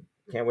to it.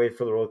 Can't wait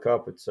for the World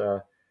Cup. It's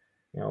we're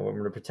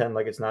going to pretend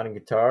like it's not in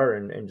Qatar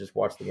and just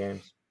watch the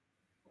games.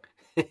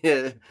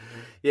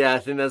 Yeah, I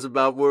think that's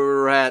about where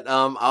we're at.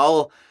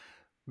 I'll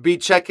be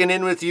checking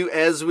in with you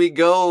as we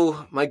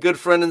go. My good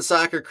friend in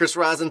soccer, Chris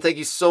Rosin, thank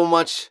you so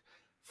much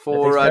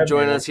for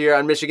joining us here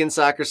on Michigan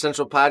Soccer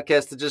Central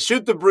Podcast to just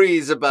shoot the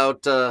breeze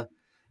about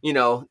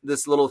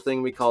this little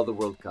thing we call the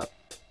World Cup.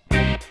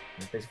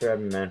 Thanks for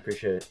having me, man.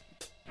 Appreciate it.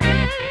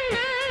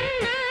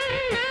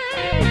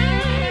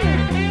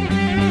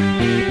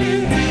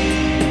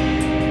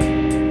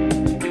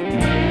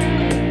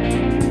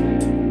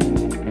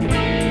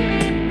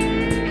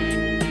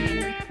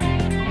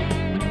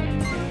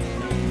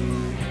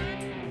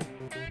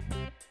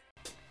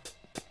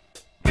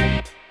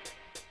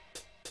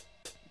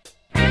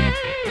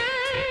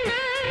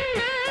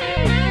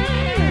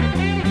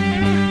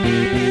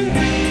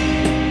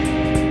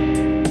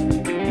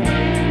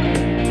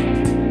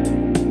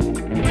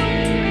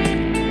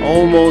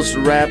 Almost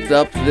wrapped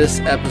up this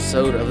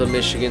episode of the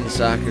Michigan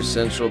Soccer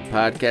Central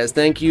Podcast.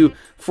 Thank you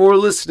for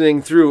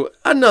listening through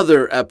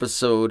another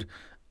episode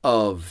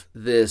of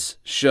this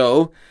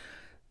show.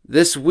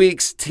 This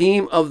week's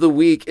Team of the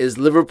Week is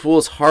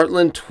Liverpool's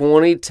Heartland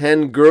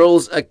 2010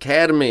 Girls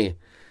Academy.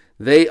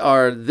 They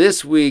are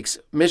this week's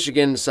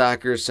Michigan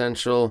Soccer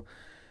Central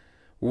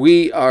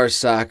We Are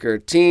Soccer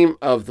Team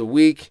of the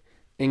Week.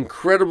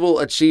 Incredible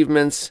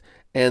achievements.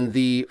 And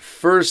the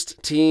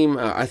first team,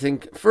 I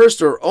think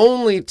first or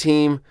only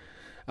team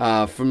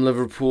from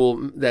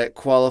Liverpool that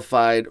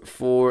qualified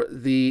for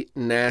the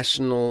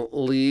National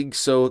League.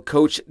 So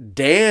Coach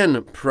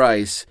Dan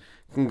Price,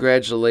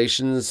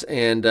 congratulations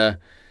and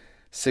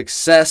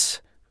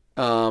success.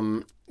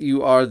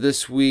 You are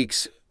this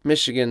week's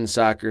Michigan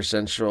Soccer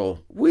Central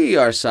We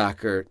Are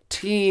Soccer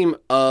Team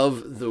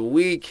of the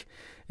Week.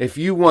 If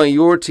you want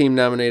your team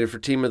nominated for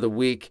Team of the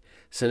Week,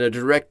 send a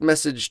direct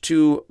message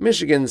to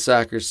Michigan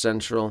Soccer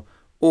Central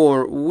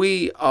or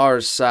We Are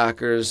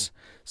Soccer's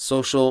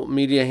social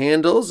media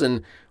handles,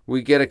 and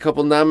we get a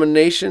couple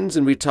nominations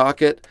and we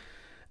talk it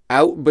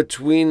out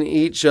between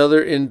each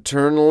other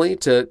internally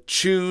to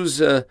choose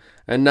a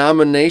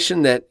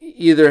nomination that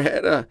either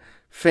had a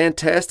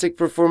fantastic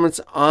performance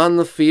on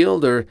the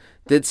field or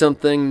did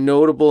something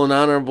notable and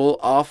honorable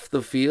off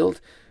the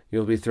field.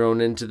 You'll be thrown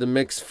into the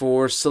mix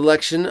for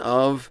selection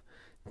of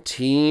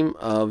Team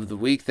of the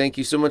Week. Thank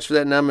you so much for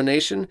that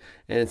nomination,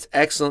 and it's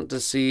excellent to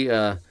see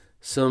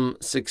some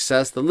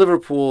success. The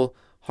Liverpool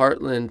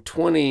Heartland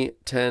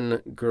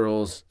 2010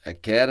 Girls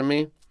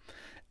Academy.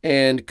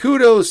 And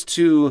kudos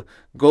to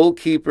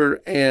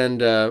goalkeeper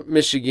and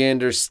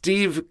Michigander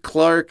Steve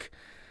Clark,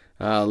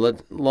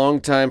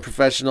 longtime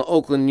professional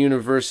Oakland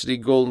University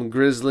Golden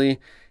Grizzly.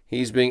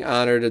 He's being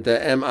honored at the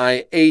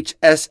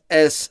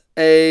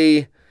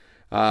MIHSSA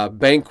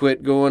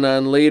banquet going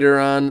on later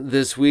on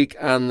this week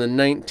on the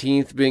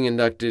 19th, being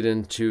inducted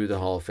into the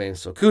Hall of Fame.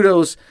 So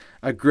kudos,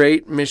 a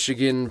great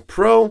Michigan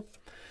pro.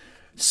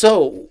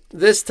 So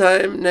this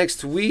time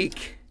next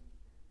week,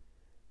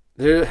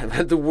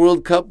 the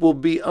World Cup will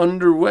be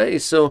underway.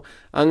 So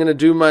I'm going to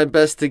do my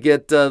best to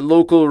get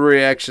local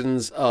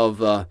reactions of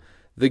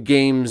the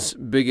game's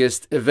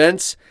biggest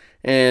events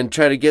and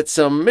try to get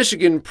some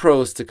Michigan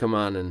pros to come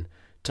on and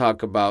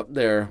talk about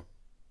their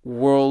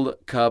World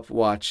Cup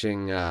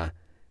watching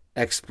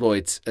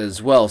exploits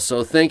as well.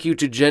 So thank you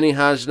to Jenny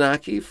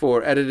Hajnaki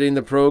for editing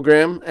the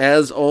program,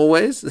 as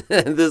always.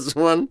 This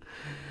one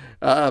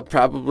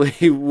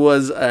probably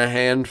was a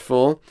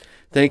handful.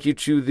 Thank you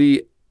to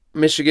the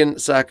Michigan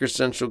Soccer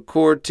Central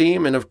core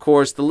team, and of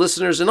course the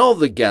listeners and all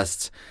the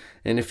guests.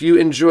 And if you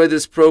enjoy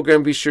this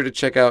program, be sure to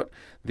check out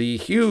the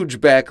huge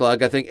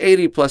backlog, I think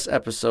 80 plus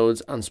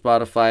episodes on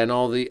Spotify and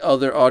all the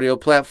other audio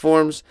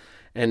platforms,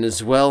 and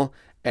as well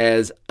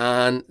as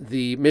on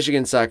the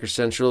Michigan Soccer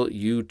Central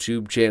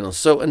YouTube channel.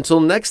 So until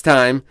next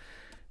time,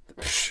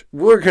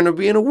 we're going to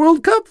be in a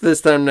World Cup this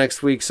time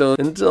next week. So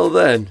until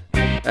then,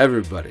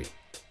 everybody,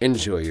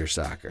 enjoy your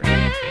soccer.